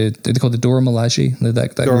 They call the Dora Milaje.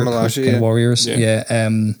 That Dora Milaje, warriors. Yeah.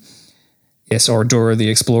 Yes, or Dora the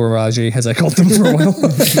Explorer Milaje, as I called them for a while.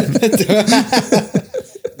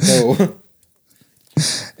 No.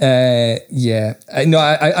 No,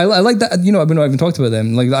 I like that. You know, I've even talked about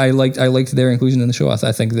them. Like, I liked their inclusion in the show.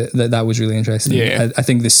 I think that was really interesting. Yeah. I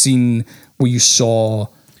think the scene where you saw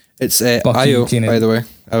it's Io, by the way.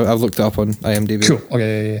 I've looked it up on IMDb. Cool.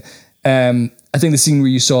 Okay. Yeah. I think the scene where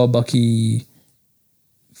you saw Bucky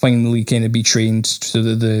finally kind of be trained so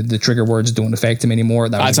that the trigger words don't affect him anymore.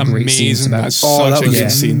 That's a great amazing. Scene. That's such a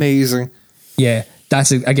good scene. Amazing. Yeah,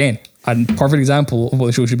 that's again a perfect example of what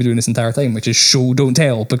the show should be doing this entire time, which is show don't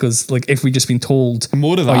tell. Because like if we just been told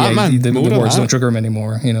more of that, man, the words don't trigger him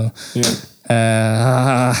anymore, you know. Yeah.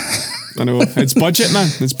 I know it's budget, man.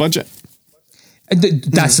 It's budget.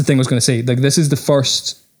 That's the thing I was going to say. Like this is the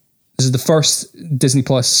first Disney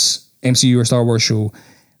Plus MCU or Star Wars show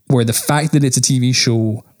where the fact that it's a TV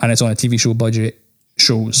show and it's on a TV show budget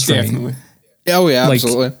shows for definitely. Me. Oh yeah,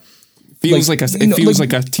 absolutely. Feels like a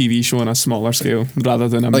TV show on a smaller scale rather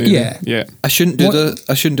than a movie. Yeah. I shouldn't do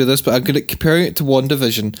this, but I'm going to compare it to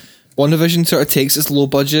WandaVision. WandaVision sort of takes its low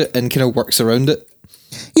budget and kind of works around it.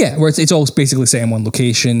 Yeah, where it's all basically set in one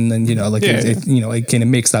location, and it kind of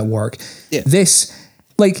makes that work. Yeah. This,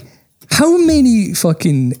 like, how many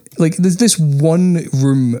fucking there's this one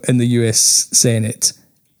room in the US Senate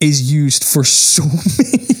is used for so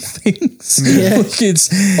many things. Yeah.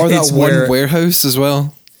 Or that one warehouse as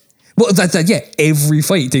well. Well, every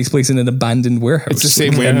fight takes place in an abandoned warehouse. It's the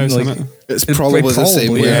same warehouse, isn't it? It's probably the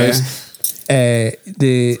same warehouse.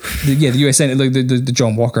 The US Senate, like the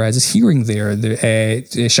John Walker has his hearing there.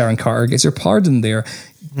 Sharon Carter gets her pardon there.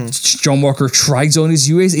 John Walker tries on his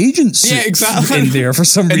US agent suit. Yeah, exactly. In there for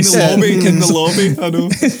some reason. In the lobby, I know.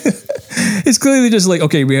 It's clearly just like,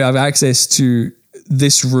 okay, we have access to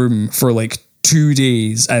this room for like 2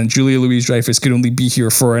 days, and Julia Louis-Dreyfus can only be here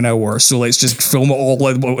for an hour, so let's just film it all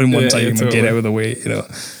in one time and get out of the way, you know.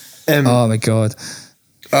 Oh my god.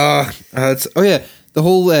 The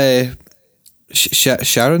whole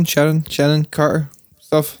Sharon Carter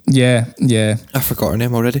stuff. Yeah. I forgot her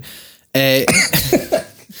name already.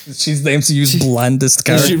 She's the MCU's blandest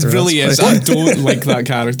character. She really is. I don't like that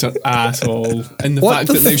character at all. And the fact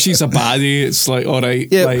that now she's a baddie, it's like, all right.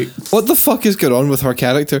 Yeah. Like, what the fuck is going on with her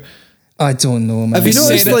character? I don't know, man. Have you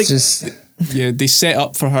noticed, they set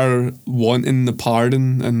up for her wanting the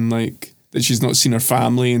pardon and like that she's not seen her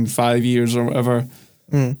family in 5 years or whatever.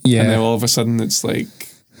 Yeah. And then all of a sudden it's like,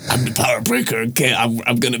 I'm the power breaker. Okay, I'm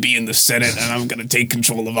going to be in the Senate and I'm going to take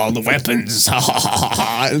control of all the weapons.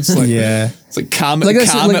 It's like, it's like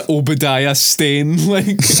Kamet Obadiah Stane. Like,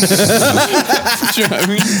 do you know what I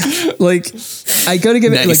mean? Like, I gotta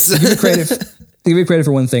give it, nice. like, give it credit. they give credit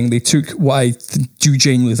for one thing. They took what I do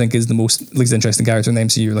genuinely think is the most least interesting character in the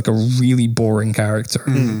MCU, like a really boring character,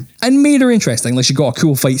 and made her interesting. Like she got a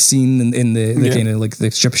cool fight scene in the kind of like the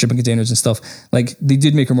shipping containers and stuff. Like they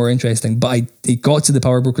did make her more interesting, but it got to the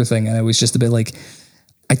power broker thing, and I was just a bit like,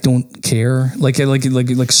 I don't care. Like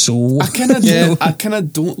so. I kind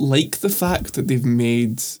of don't like the fact that they've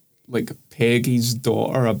made like Peggy's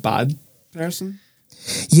daughter a bad person.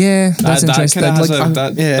 Yeah, that's interesting.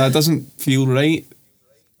 That doesn't feel right.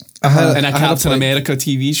 In a Captain America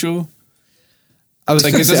TV show. I was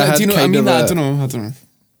like, do you know what I mean? I don't know.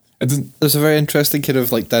 There's a very interesting kind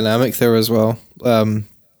of like dynamic there as well.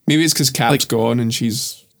 Maybe it's because Cap's gone and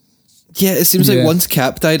she's. Yeah, it seems like once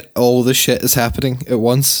Cap died, all the shit is happening at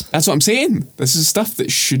once. That's what I'm saying. This is stuff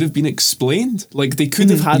that should have been explained. Like they could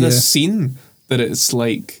have had a scene that it's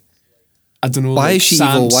like. I don't know. Why like is she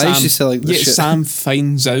evil? Why is she selling this shit? Sam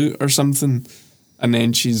finds out or something, and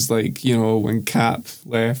then she's like, you know, when Cap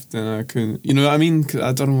left, and I couldn't. You know what I mean?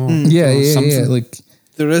 I don't know. Yeah. Like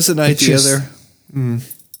there is an idea there.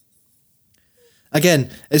 Again,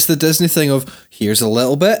 it's the Disney thing of here's a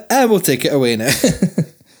little bit, and we'll take it away now.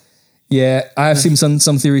 Yeah, I've seen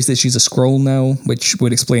some theories that she's a Skrull now, which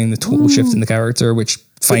would explain the total shift in the character. Which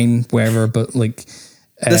fine, whatever, but like.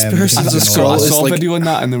 This person's a Skrull. I saw a video on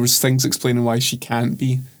that, and there was things explaining why she can't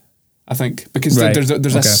be. I think because there's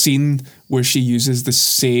a scene where she uses the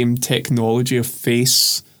same technology of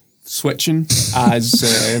face switching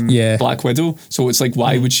as Black Widow. So it's like,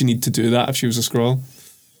 why would she need to do that if she was a Skrull?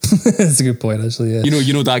 That's a good point, actually. Yeah,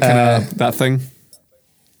 you know that kind of that thing.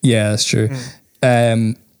 Yeah, that's true.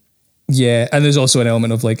 Yeah, and there's also an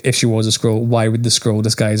element of like, if she was a Skrull, why would the Skrull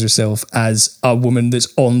disguise herself as a woman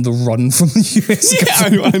that's on the run from the US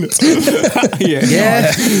government?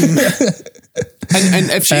 Yeah.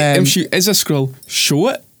 And if she is a Skrull, show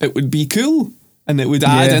it. It would be cool, and it would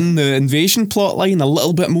add in the invasion plot line a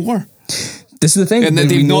little bit more. This is the thing, and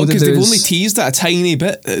they've not because they've only teased it a tiny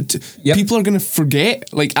bit. People are going to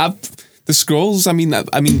forget. Like the Skrulls.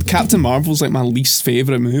 I mean, Captain Marvel's like my least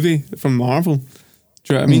favorite movie from Marvel. Do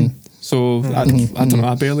you know what I mean? So I don't know.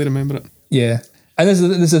 I barely remember it. Yeah, and this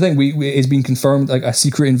is the thing. It's been confirmed. Like a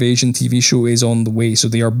Secret Invasion TV show is on the way, so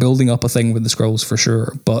they are building up a thing with the Skrulls for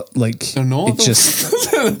sure. But like, they're not. It's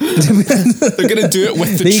just they're gonna do it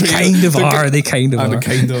with the. They kind of are. They kind of are.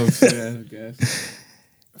 Kind of. Yeah, I guess.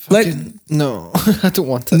 No, I don't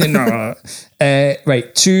want to. No.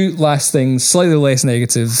 Right, two last things, slightly less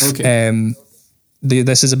negative. Okay.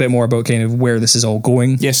 This is a bit more about kind of where this is all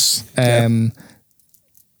going. Yes.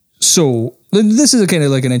 So this is a kind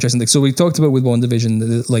of like an interesting thing. So we talked about with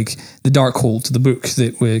WandaVision, like the Darkhold, the book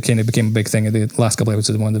that kind of became a big thing in the last couple of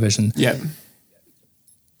episodes of WandaVision. Yeah.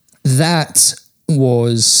 That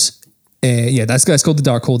was, that's called the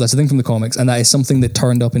Darkhold. That's a thing from the comics, and that is something that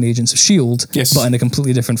turned up in Agents of S.H.I.E.L.D., but in a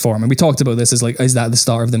completely different form. And we talked about this as like, is that the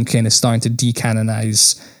start of them kind of starting to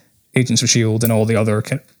decanonize Agents of S.H.I.E.L.D. and all the other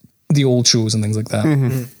the old shows and things like that.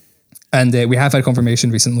 Mm-hmm. And we have had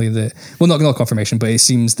confirmation recently that, well, not confirmation, but it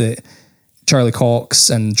seems that Charlie Cox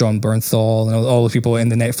and John Bernthal and all the people in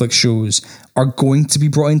the Netflix shows are going to be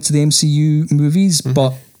brought into the MCU movies,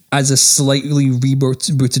 but as a slightly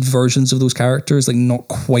rebooted versions of those characters, like not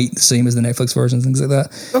quite the same as the Netflix versions, things like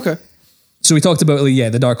that. Okay. So we talked about,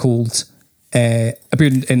 the Darkhold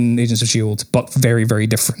appeared in Agents of S.H.I.E.L.D., but very, very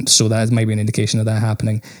different. So that might be an indication of that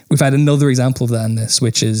happening. We've had another example of that in this,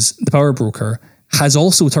 which is the Power Broker has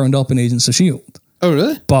also turned up in Agents of S.H.I.E.L.D. Oh,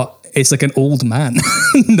 really? But it's like an old man,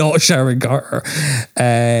 not Sharon Carter.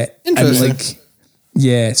 Interesting.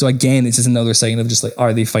 And so again, it's just another sign of just like,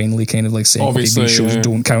 are they finally kind of like saying, okay, these shows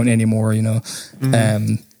don't count anymore, you know?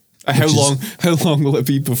 How long will it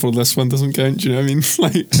be before this one doesn't count? Do you know what I mean?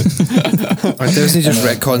 Like, or Disney just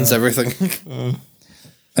retcons everything.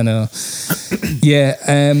 I know.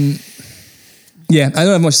 I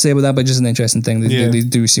don't have much to say about that, but just an interesting thing. They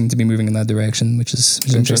do seem to be moving in that direction, which is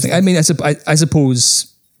interesting. I mean, I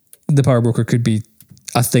suppose the Power Broker could be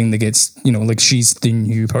a thing that gets, like she's the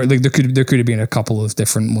new power. Like there could have been a couple of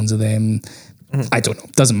different ones of them. I don't know.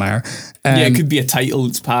 Doesn't matter. It could be a title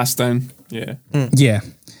that's passed down. Yeah. Yeah.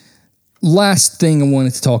 Last thing I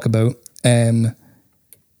wanted to talk about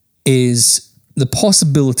is the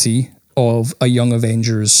possibility of a Young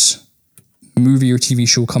Avengers movie or TV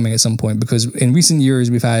show coming at some point, because in recent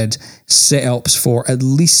years we've had setups for at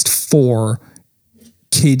least 4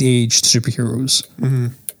 kid-aged superheroes.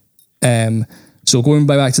 So going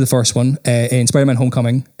back to the first one, in Spider-Man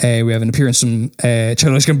Homecoming, we have an appearance from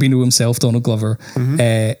Childish Gambino himself, Donald Glover,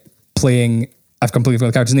 playing, I've completely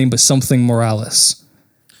forgotten the character's name, but something Morales.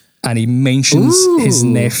 And he mentions his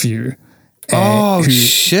nephew.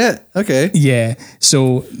 Shit. Okay. Yeah.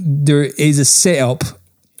 So there is a setup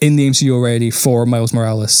in the MCU already for Miles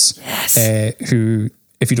Morales, who,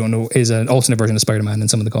 if you don't know, is an alternate version of Spider-Man in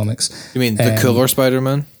some of the comics. You mean the cooler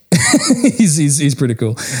Spider-Man? he's pretty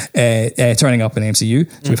cool. Turning up in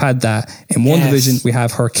MCU. So we've had that. In WandaVision, we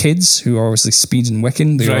have her kids, who are obviously Speed and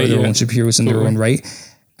Wiccan. They are their own superheroes in their own right.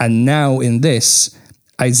 And now in this,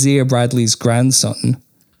 Isaiah Bradley's grandson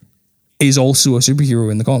is also a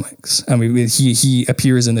superhero in the comics. I mean, he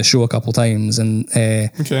appears in the show a couple times. And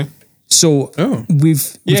so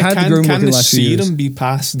we've had the groundwork in the last few years. Can the serum be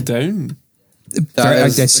passed down? That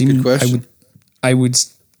is a good question. I would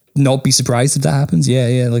not be surprised if that happens.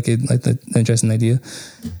 Like the interesting idea.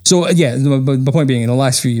 So my point being, in the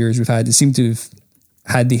last few years, it seemed to have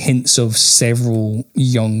had the hints of several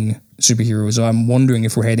young superheroes. So I'm wondering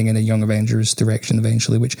if we're heading in a Young Avengers direction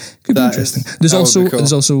eventually, which could be interesting. There's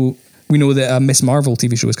also we know that a Miss Marvel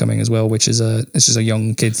TV show is coming as well, which is it's just a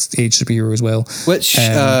young kid's age superhero as well. Which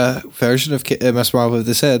version of Miss Marvel have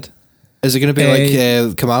they said? Is it going to be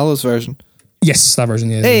like Kamala's version? Yes, that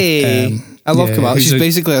version. Yeah. Hey, I love Kamala. She's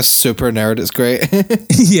basically a super nerd. It's great.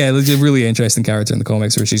 Yeah, like a really interesting character in the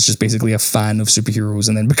comics, where she's just basically a fan of superheroes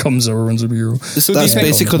and then becomes her own superhero. So that's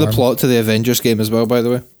basically the plot to the Avengers game as well, by the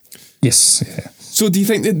way. Yes. Yeah. So do you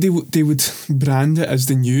think that they would brand it as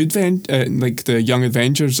the new like the Young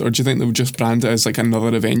Avengers, or do you think they would just brand it as like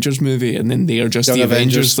another Avengers movie, and then they are just the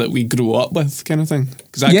Avengers that we grew up with, kind of thing?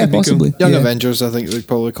 Because that could be possibly. Cool. Young Avengers, I think we'd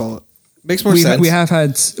probably call it. Makes more sense.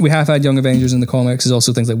 We have had Young Avengers in the comics. There's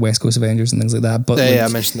also things like West Coast Avengers and things like that. But I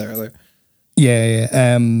mentioned that earlier.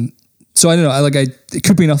 Yeah. So I don't know. It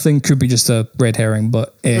could be nothing. Could be just a red herring.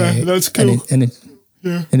 But that's cool. An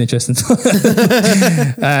interesting.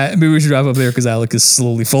 Maybe we should wrap up there because Alec is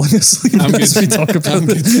slowly falling asleep as we talk about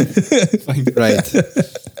it. Right.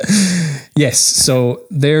 Yes. So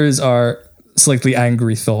there's our slightly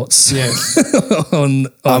angry thoughts. Yes. on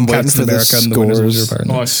Captain America and the Winter Soldier,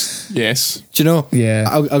 apparently. Yes. Do you know? Yeah.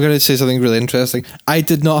 I'm going to say something really interesting. I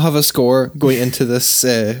did not have a score going into this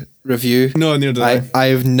review. No, neither did I. I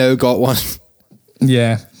have now got one.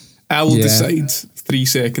 Yeah. I will decide 3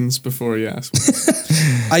 seconds before you ask.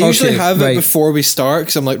 I usually have it before we start,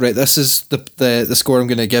 because I'm like, right, this is the score I'm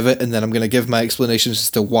going to give it, and then I'm going to give my explanations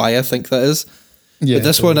as to why I think that is. Yeah, but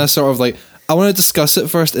this one, I sort of like, I want to discuss it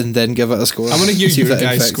first and then give it a score. I'm going to give you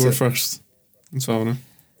guys score first. That's what I want to.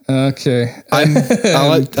 Okay. I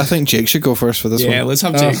think Jake should go first for this one. Yeah, let's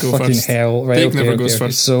have Jake go fucking first. Hell. Right, Jake never goes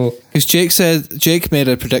first. So, because Jake made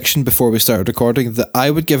a prediction before we started recording that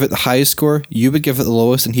I would give it the highest score, you would give it the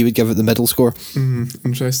lowest, and he would give it the middle score.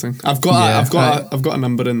 Interesting. I've got a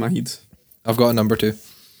number in my head. I've got a number too.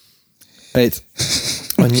 Right.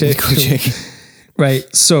 Okay, go, Jake.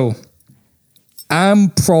 Right. So, I'm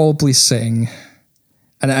probably saying.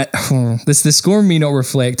 And this score may not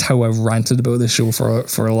reflect how I've ranted about this show for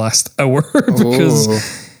the last hour because.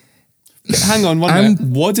 Hang on one minute.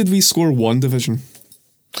 What did we score WandaVision?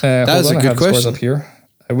 That's a good question. Up here,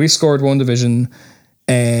 we scored WandaVision.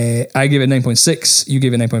 I gave it 9.6. You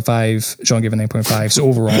gave it 9.5. Sean gave it 9.5. So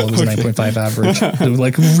overall, it was a 9.5 average. It was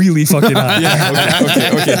like really fucking high.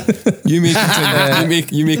 Yeah. Okay. You may continue.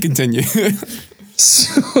 You may continue.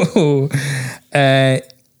 So,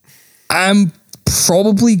 I'm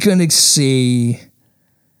probably gonna say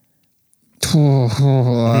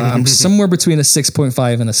I'm somewhere between a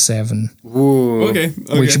 6.5 and a 7. Whoa. Okay.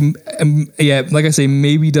 Which like I say,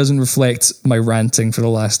 maybe doesn't reflect my ranting for the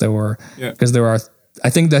last hour. Yeah. Because there are I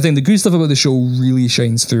think the good stuff about the show really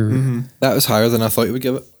shines through. That was higher than I thought you would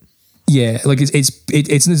give it. Yeah, like it's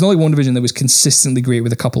not like WandaVision that was consistently great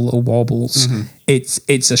with a couple little wobbles.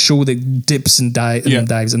 It's a show that dips and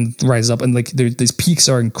dives and rises up, and like these peaks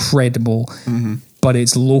are incredible, but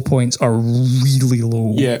its low points are really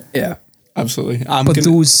low. Yeah, absolutely.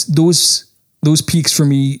 Those peaks for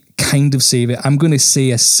me kind of save it. I'm going to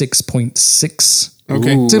say a 6.6.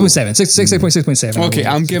 Okay, 6.7. 6.7. Okay,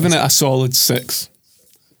 I'm giving it a solid 6.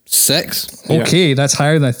 6? Okay, that's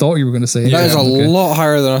higher than I thought you were going to say. That is a lot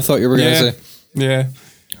higher than I thought you were going to say. Yeah.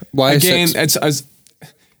 Why again? 6? It's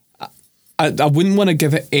I wouldn't want to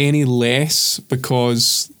give it any less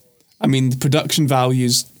because I mean the production value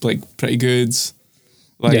is like pretty good.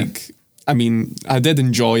 Like I mean I did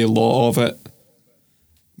enjoy a lot of it,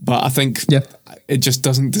 but I think it just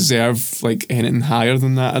doesn't deserve like anything higher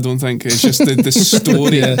than that. I don't think it's just the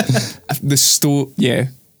story.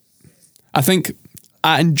 I think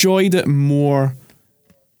I enjoyed it more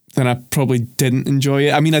than I probably didn't enjoy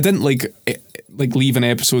it. I mean, I didn't like leave an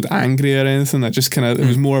episode angry or anything. I just kind of it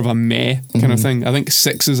was more of a meh kind of thing. I think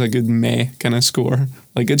 6 is a good meh kind of score.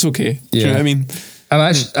 Like it's okay. Do you know what I mean?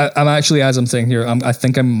 I'm actually, as I'm saying here, I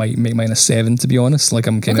think I might make mine a 7, to be honest. Like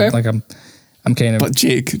I'm kind of But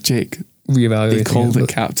Jake, reevaluating. they called it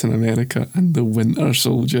Captain America and the Winter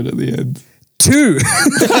Soldier at the end. 2.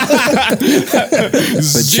 But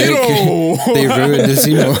Jake, they ruined the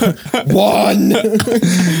 0. 1.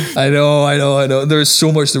 I know. There's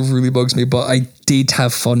so much that really bugs me, but I did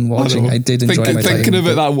have fun watching. I did enjoy my time. Thinking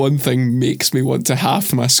about that one thing makes me want to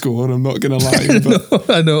half my score. I'm not going to lie. But.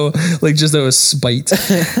 I know. Like just out of spite.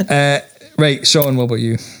 Right, Sean, what about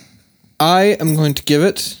you? I am going to give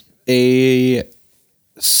it a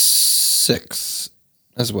 6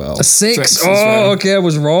 as well. A 6? Oh, okay. I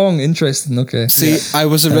was wrong. Interesting. Okay. See, I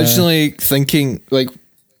was originally thinking, like,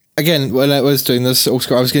 again, when I was doing this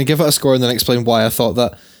score, I was going to give it a score and then explain why I thought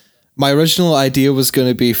that. My original idea was going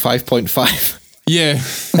to be 5.5. Yeah.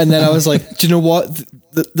 And then I was like, do you know what?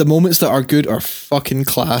 The moments that are good are fucking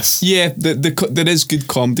class. Yeah, there is good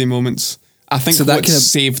comedy moments. I think so what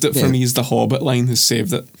saved it for me is the Hobbit line has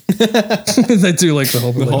saved it. I do like the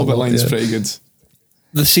Hobbit line. The Hobbit line's pretty good.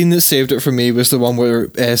 The scene that saved it for me was the one where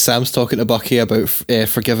Sam's talking to Bucky about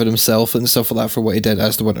forgiving himself and stuff like that for what he did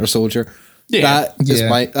as the Winter Soldier. Yeah.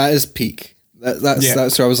 That is peak.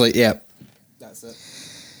 That's where I was like, that's it.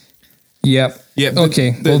 Yep. Yeah.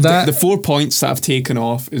 Okay. The 4 points that I've taken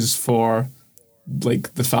off is for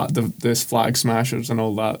like the fact that this flag smashers and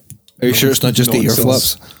all that. Are you sure it's not just the ear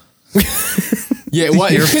flaps? Yeah,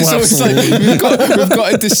 what? So it's like we've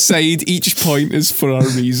got to decide each point is for our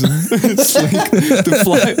reason. It's like the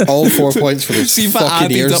flag. All 4 points for this. See if I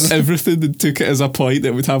added ears. up everything and took it as a point,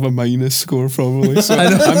 it would have a minus score probably. So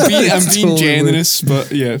I'm being Totally. generous,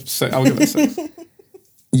 but yeah, I'll give it a 6.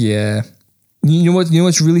 Yeah. You know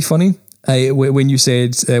what's really funny? When you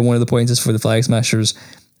said one of the points is for the flag smashers,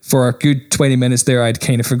 for a good 20 minutes there, I'd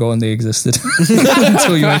kind of forgotten they existed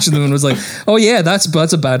until you mentioned them and was like, oh yeah, that's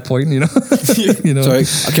a bad point, you know. Sorry,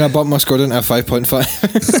 can I bump my score down at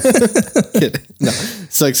 5.5? No,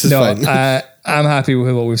 6 is fine. I'm happy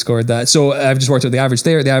with what we've scored that. So I've just worked out the average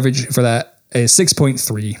there. The average for that is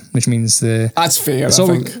 6.3, which means that's fair.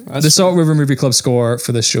 The Salt River Movie Club score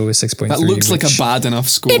for this show is 6.3. That looks like a bad enough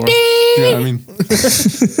score. You know what I mean?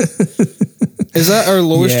 Is that our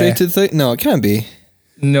lowest rated thing? No, it can't be.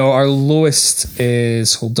 No, our lowest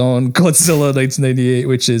is, hold on, Godzilla 1998,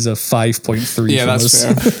 which is a 5.3. Yeah, that's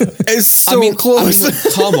fair. It's so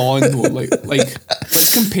close. Come on, though. Like,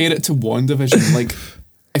 let's compare it to WandaVision. Like,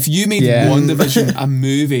 if you made WandaVision a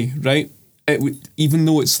movie, right? It would, even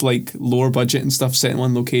though it's like lower budget and stuff set in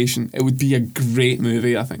one location, it would be a great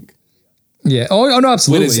movie, I think. Yeah. Oh no,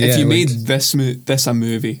 absolutely. Whereas if you made this a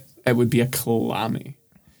movie, it would be a calamity.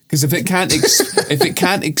 Because if it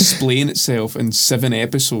can't explain itself in 7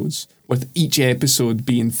 episodes, with each episode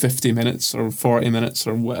being 50 minutes or 40 minutes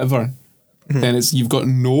or whatever, then you've got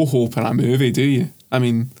no hope in a movie, do you? I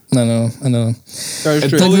mean, I know.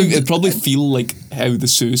 It'd probably feel like how the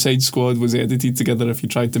Suicide Squad was edited together if you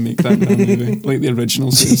tried to make that in a movie, like the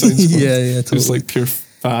original Suicide Squad. Yeah, totally. It's like pure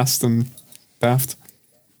fast and daft.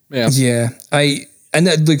 Yeah. And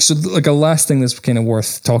that, a last thing that's kind of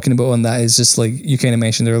worth talking about on that is just like you kind of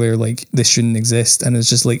mentioned earlier, like this shouldn't exist, and it's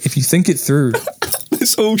just like if you think it through,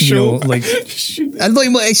 this whole show, it shouldn't.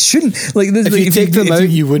 Like if you take them out,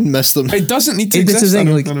 you wouldn't miss them. It doesn't need to exist. I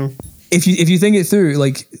know. If you think it through,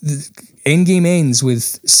 like Endgame ends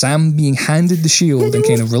with Sam being handed the shield and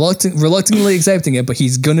kind of reluctantly accepting it, but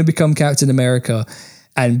he's gonna become Captain America,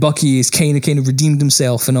 and Bucky is kind of redeemed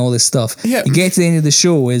himself and all this stuff. Yeah. You get to the end of the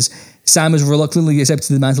show is Sam has reluctantly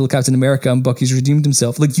accepted the mantle of Captain America and Bucky's redeemed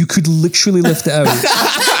himself. Like, you could literally lift it out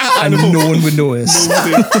and no one would notice. I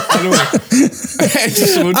know.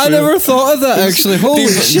 It's so true. I never thought of that, actually. Holy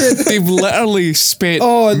shit. They've literally spent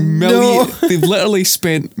They've literally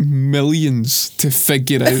spent millions to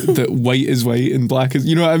figure out that white is white and black is...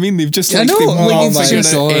 You know what I mean? They've just figured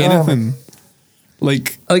out anything.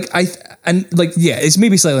 It's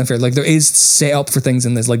maybe slightly unfair. Like, there is set up for things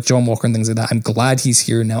in this, like John Walker and things like that. I'm glad he's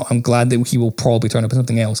here now. I'm glad that he will probably turn up in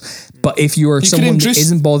something else. But if you are someone that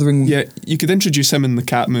isn't bothering... Yeah, you could introduce him in the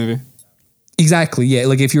Cat movie. Exactly, yeah.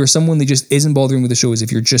 Like, if you're someone that just isn't bothering with the shows,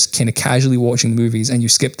 if you're just kind of casually watching the movies and you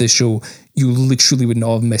skip this show, you literally would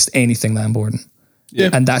not have missed anything that important.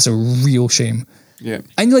 Yeah. And that's a real shame. Yeah.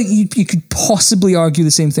 And, like, you could possibly argue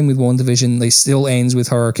the same thing with WandaVision. Like, still ends with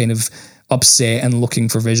her kind of upset and looking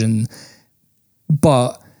for Vision.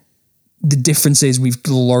 But the difference is we've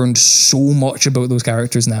learned so much about those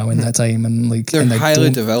characters now in that time, and like they're highly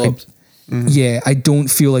developed. I don't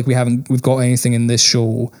feel like we've got anything in this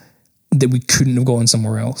show that we couldn't have gotten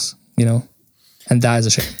somewhere else, you know, and that is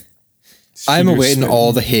a shame. I'm awaiting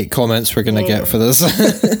all the hate comments we're gonna get for this.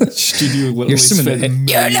 Studio literally spent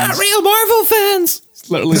You're not real Marvel fans.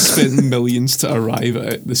 Literally spent millions to arrive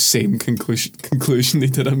at the same conclusion they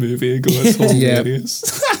did a movie ago. It's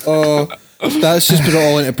hilarious. Oh, that's just put it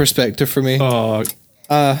all into perspective for me. Oh,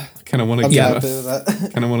 kind of want to give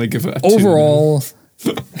it. Kind of want to give it a overall.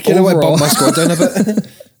 I kind of want to bump my score down a bit.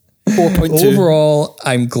 4.2. Overall,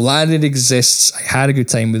 I'm glad it exists. I had a good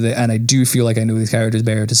time with it, and I do feel like I know these characters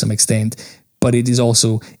better to some extent. But it is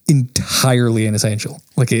also entirely inessential.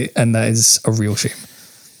 And that is a real shame.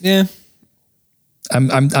 Yeah.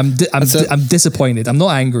 I'm disappointed. I'm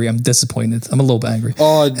not angry. I'm disappointed. I'm a little bit angry.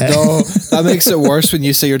 Oh no, that makes it worse when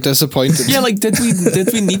you say you're disappointed. Yeah, did we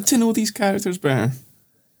need to know these characters better?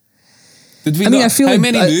 Did we? I feel how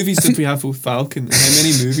many movies did we have with Falcon? And how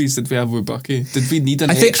many movies did we have with Bucky? Did we need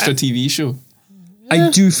an extra TV show?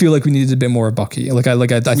 I do feel like we needed a bit more of Bucky. I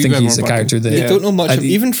think he's a character that you don't know much.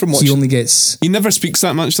 Even from watching, he only gets. He never speaks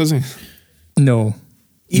that much, does he? No.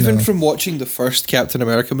 Even from watching the first Captain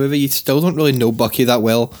America movie, you still don't really know Bucky that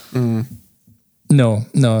well. Mm. No,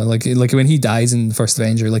 like when he dies in the first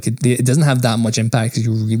Avenger, it doesn't have that much impact because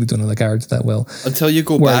you really don't know the character that well. Until you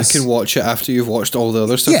go back and watch it after you've watched all the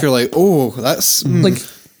other stuff, you're like, oh, that's now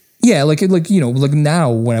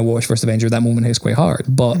when I watch First Avenger, that moment hits quite hard,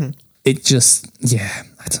 but it just, I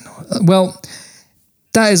don't know. Well,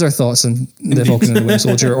 that is our thoughts on the Falcon and the Winter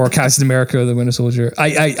Soldier, or Captain America, the Winter Soldier.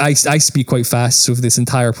 I speak quite fast, so for this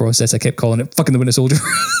entire process, I kept calling it fucking the Winter Soldier.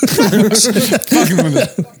 Fucking Winter.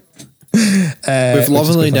 We've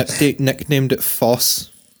lovingly nicknamed it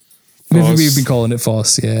Foss. We've been calling it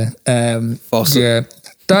Foss, yeah. Foss. Yeah.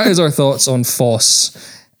 That is our thoughts on Foss.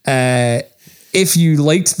 If you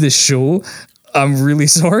liked this show, I'm really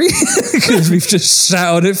sorry because we've just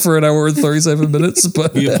sat on it for an hour and 37 minutes.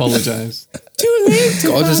 But we apologise. Too late.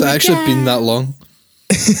 God, has it actually been that long?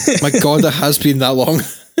 My God, it has been that long.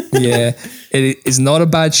 Yeah, it is not a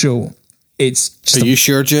bad show. It's just Are you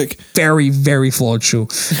sure, Jake? Very, very flawed show.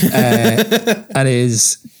 And it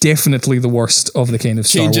is definitely the worst of the kind of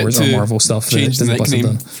Star Wars or Marvel stuff that Disney Plus have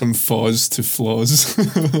done. From Foz to Flaws.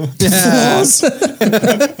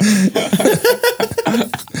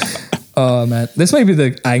 Oh man, this might be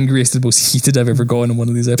the angriest and most heated I've ever gotten in one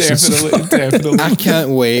of these episodes. Definitely. I can't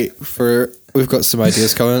wait for. We've got some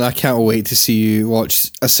ideas coming. I can't wait to see you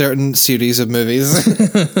watch a certain series of movies.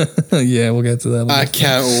 Yeah, we'll get to that. I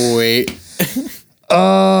can't wait.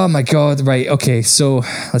 Oh my God! Right, okay. So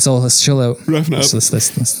let's chill out. Wrapping up.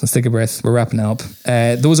 Let's take a breath. We're wrapping up.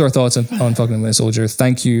 Those are our thoughts on Falcon and Winter Soldier.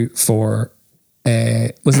 Thank you for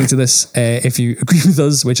listening to this. If you agree with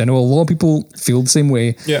us, which I know a lot of people feel the same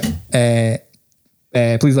way, please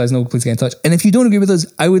let us know. Please get in touch. And if you don't agree with us,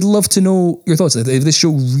 I would love to know your thoughts. If this show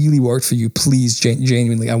really worked for you, please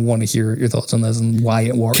genuinely, I want to hear your thoughts on this and why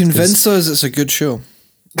it worked. Convince us it's a good show.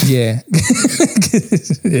 Yeah,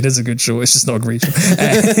 it is a good show. It's just not a great show.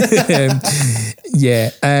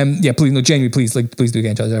 Please, no, genuinely, please do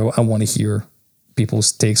get in touch. I want to hear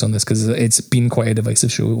people's takes on this because it's been quite a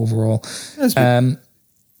divisive show overall.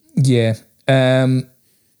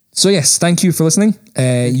 So yes, thank you for listening.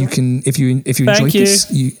 You can, if you enjoyed this,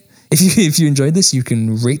 if you enjoyed this, you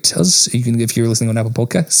can rate us. You can, if you're listening on Apple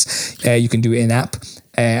Podcasts, you can do it in app.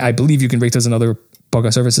 I believe you can rate us on other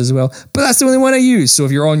podcast services as well, but that's the only one I use. So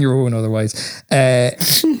if you're on your own, otherwise,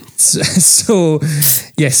 so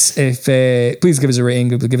yes, if please give us a rating,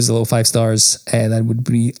 give us a little 5 stars. That would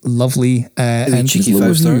be lovely. And cheeky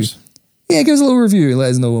 5 stars. Yeah, give us a little review.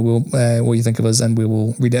 Let us know what you think of us, and we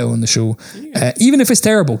will read it out on the show. Even if it's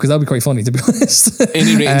terrible, because that'll be quite funny, to be honest.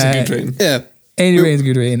 Any rating's a good rating. Yeah. Any rating's a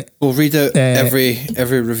good rating. We'll read out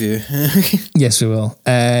every review. Yes, we will.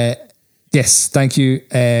 Yes, thank you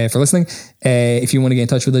for listening. If you want to get in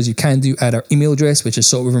touch with us, you can do at our email address, which is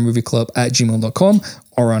saltrivermovieclub@gmail.com,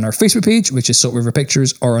 or on our Facebook page, which is Salt River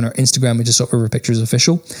Pictures, or on our Instagram, which is Salt River Pictures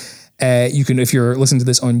Official. You can, if you're listening to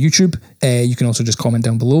this on YouTube, you can also just comment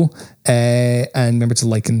down below, and remember to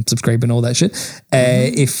like and subscribe and all that shit.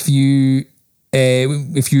 If you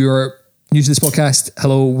are new to this podcast,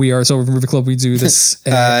 hello, we are Salt River Movie Club. We do this.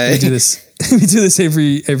 We do this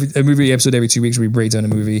every movie episode every 2 weeks. Where we break down a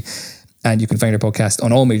movie. And you can find our podcast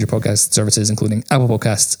on all major podcast services, including Apple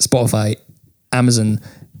Podcasts, Spotify, Amazon,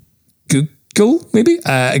 Google, maybe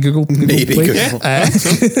Google Play, Google.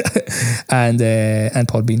 And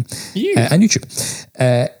Podbean, and YouTube.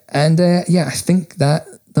 I think that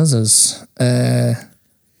does us. I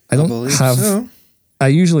don't have. So. I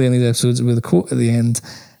usually end the episodes with a quote at the end.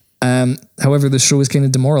 However, this show has kind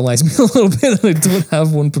of demoralized me a little bit, and I don't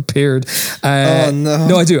have one prepared. Oh no!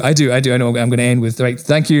 No, I do. I know. I'm going to end with right.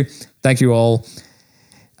 Thank you all.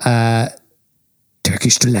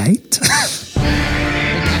 Turkish delight.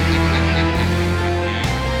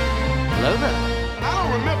 Hello there. I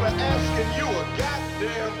don't remember asking you a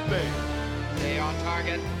goddamn thing. Stay on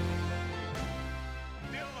target.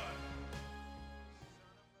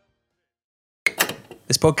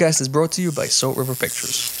 This podcast is brought to you by Salt River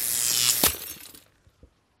Pictures.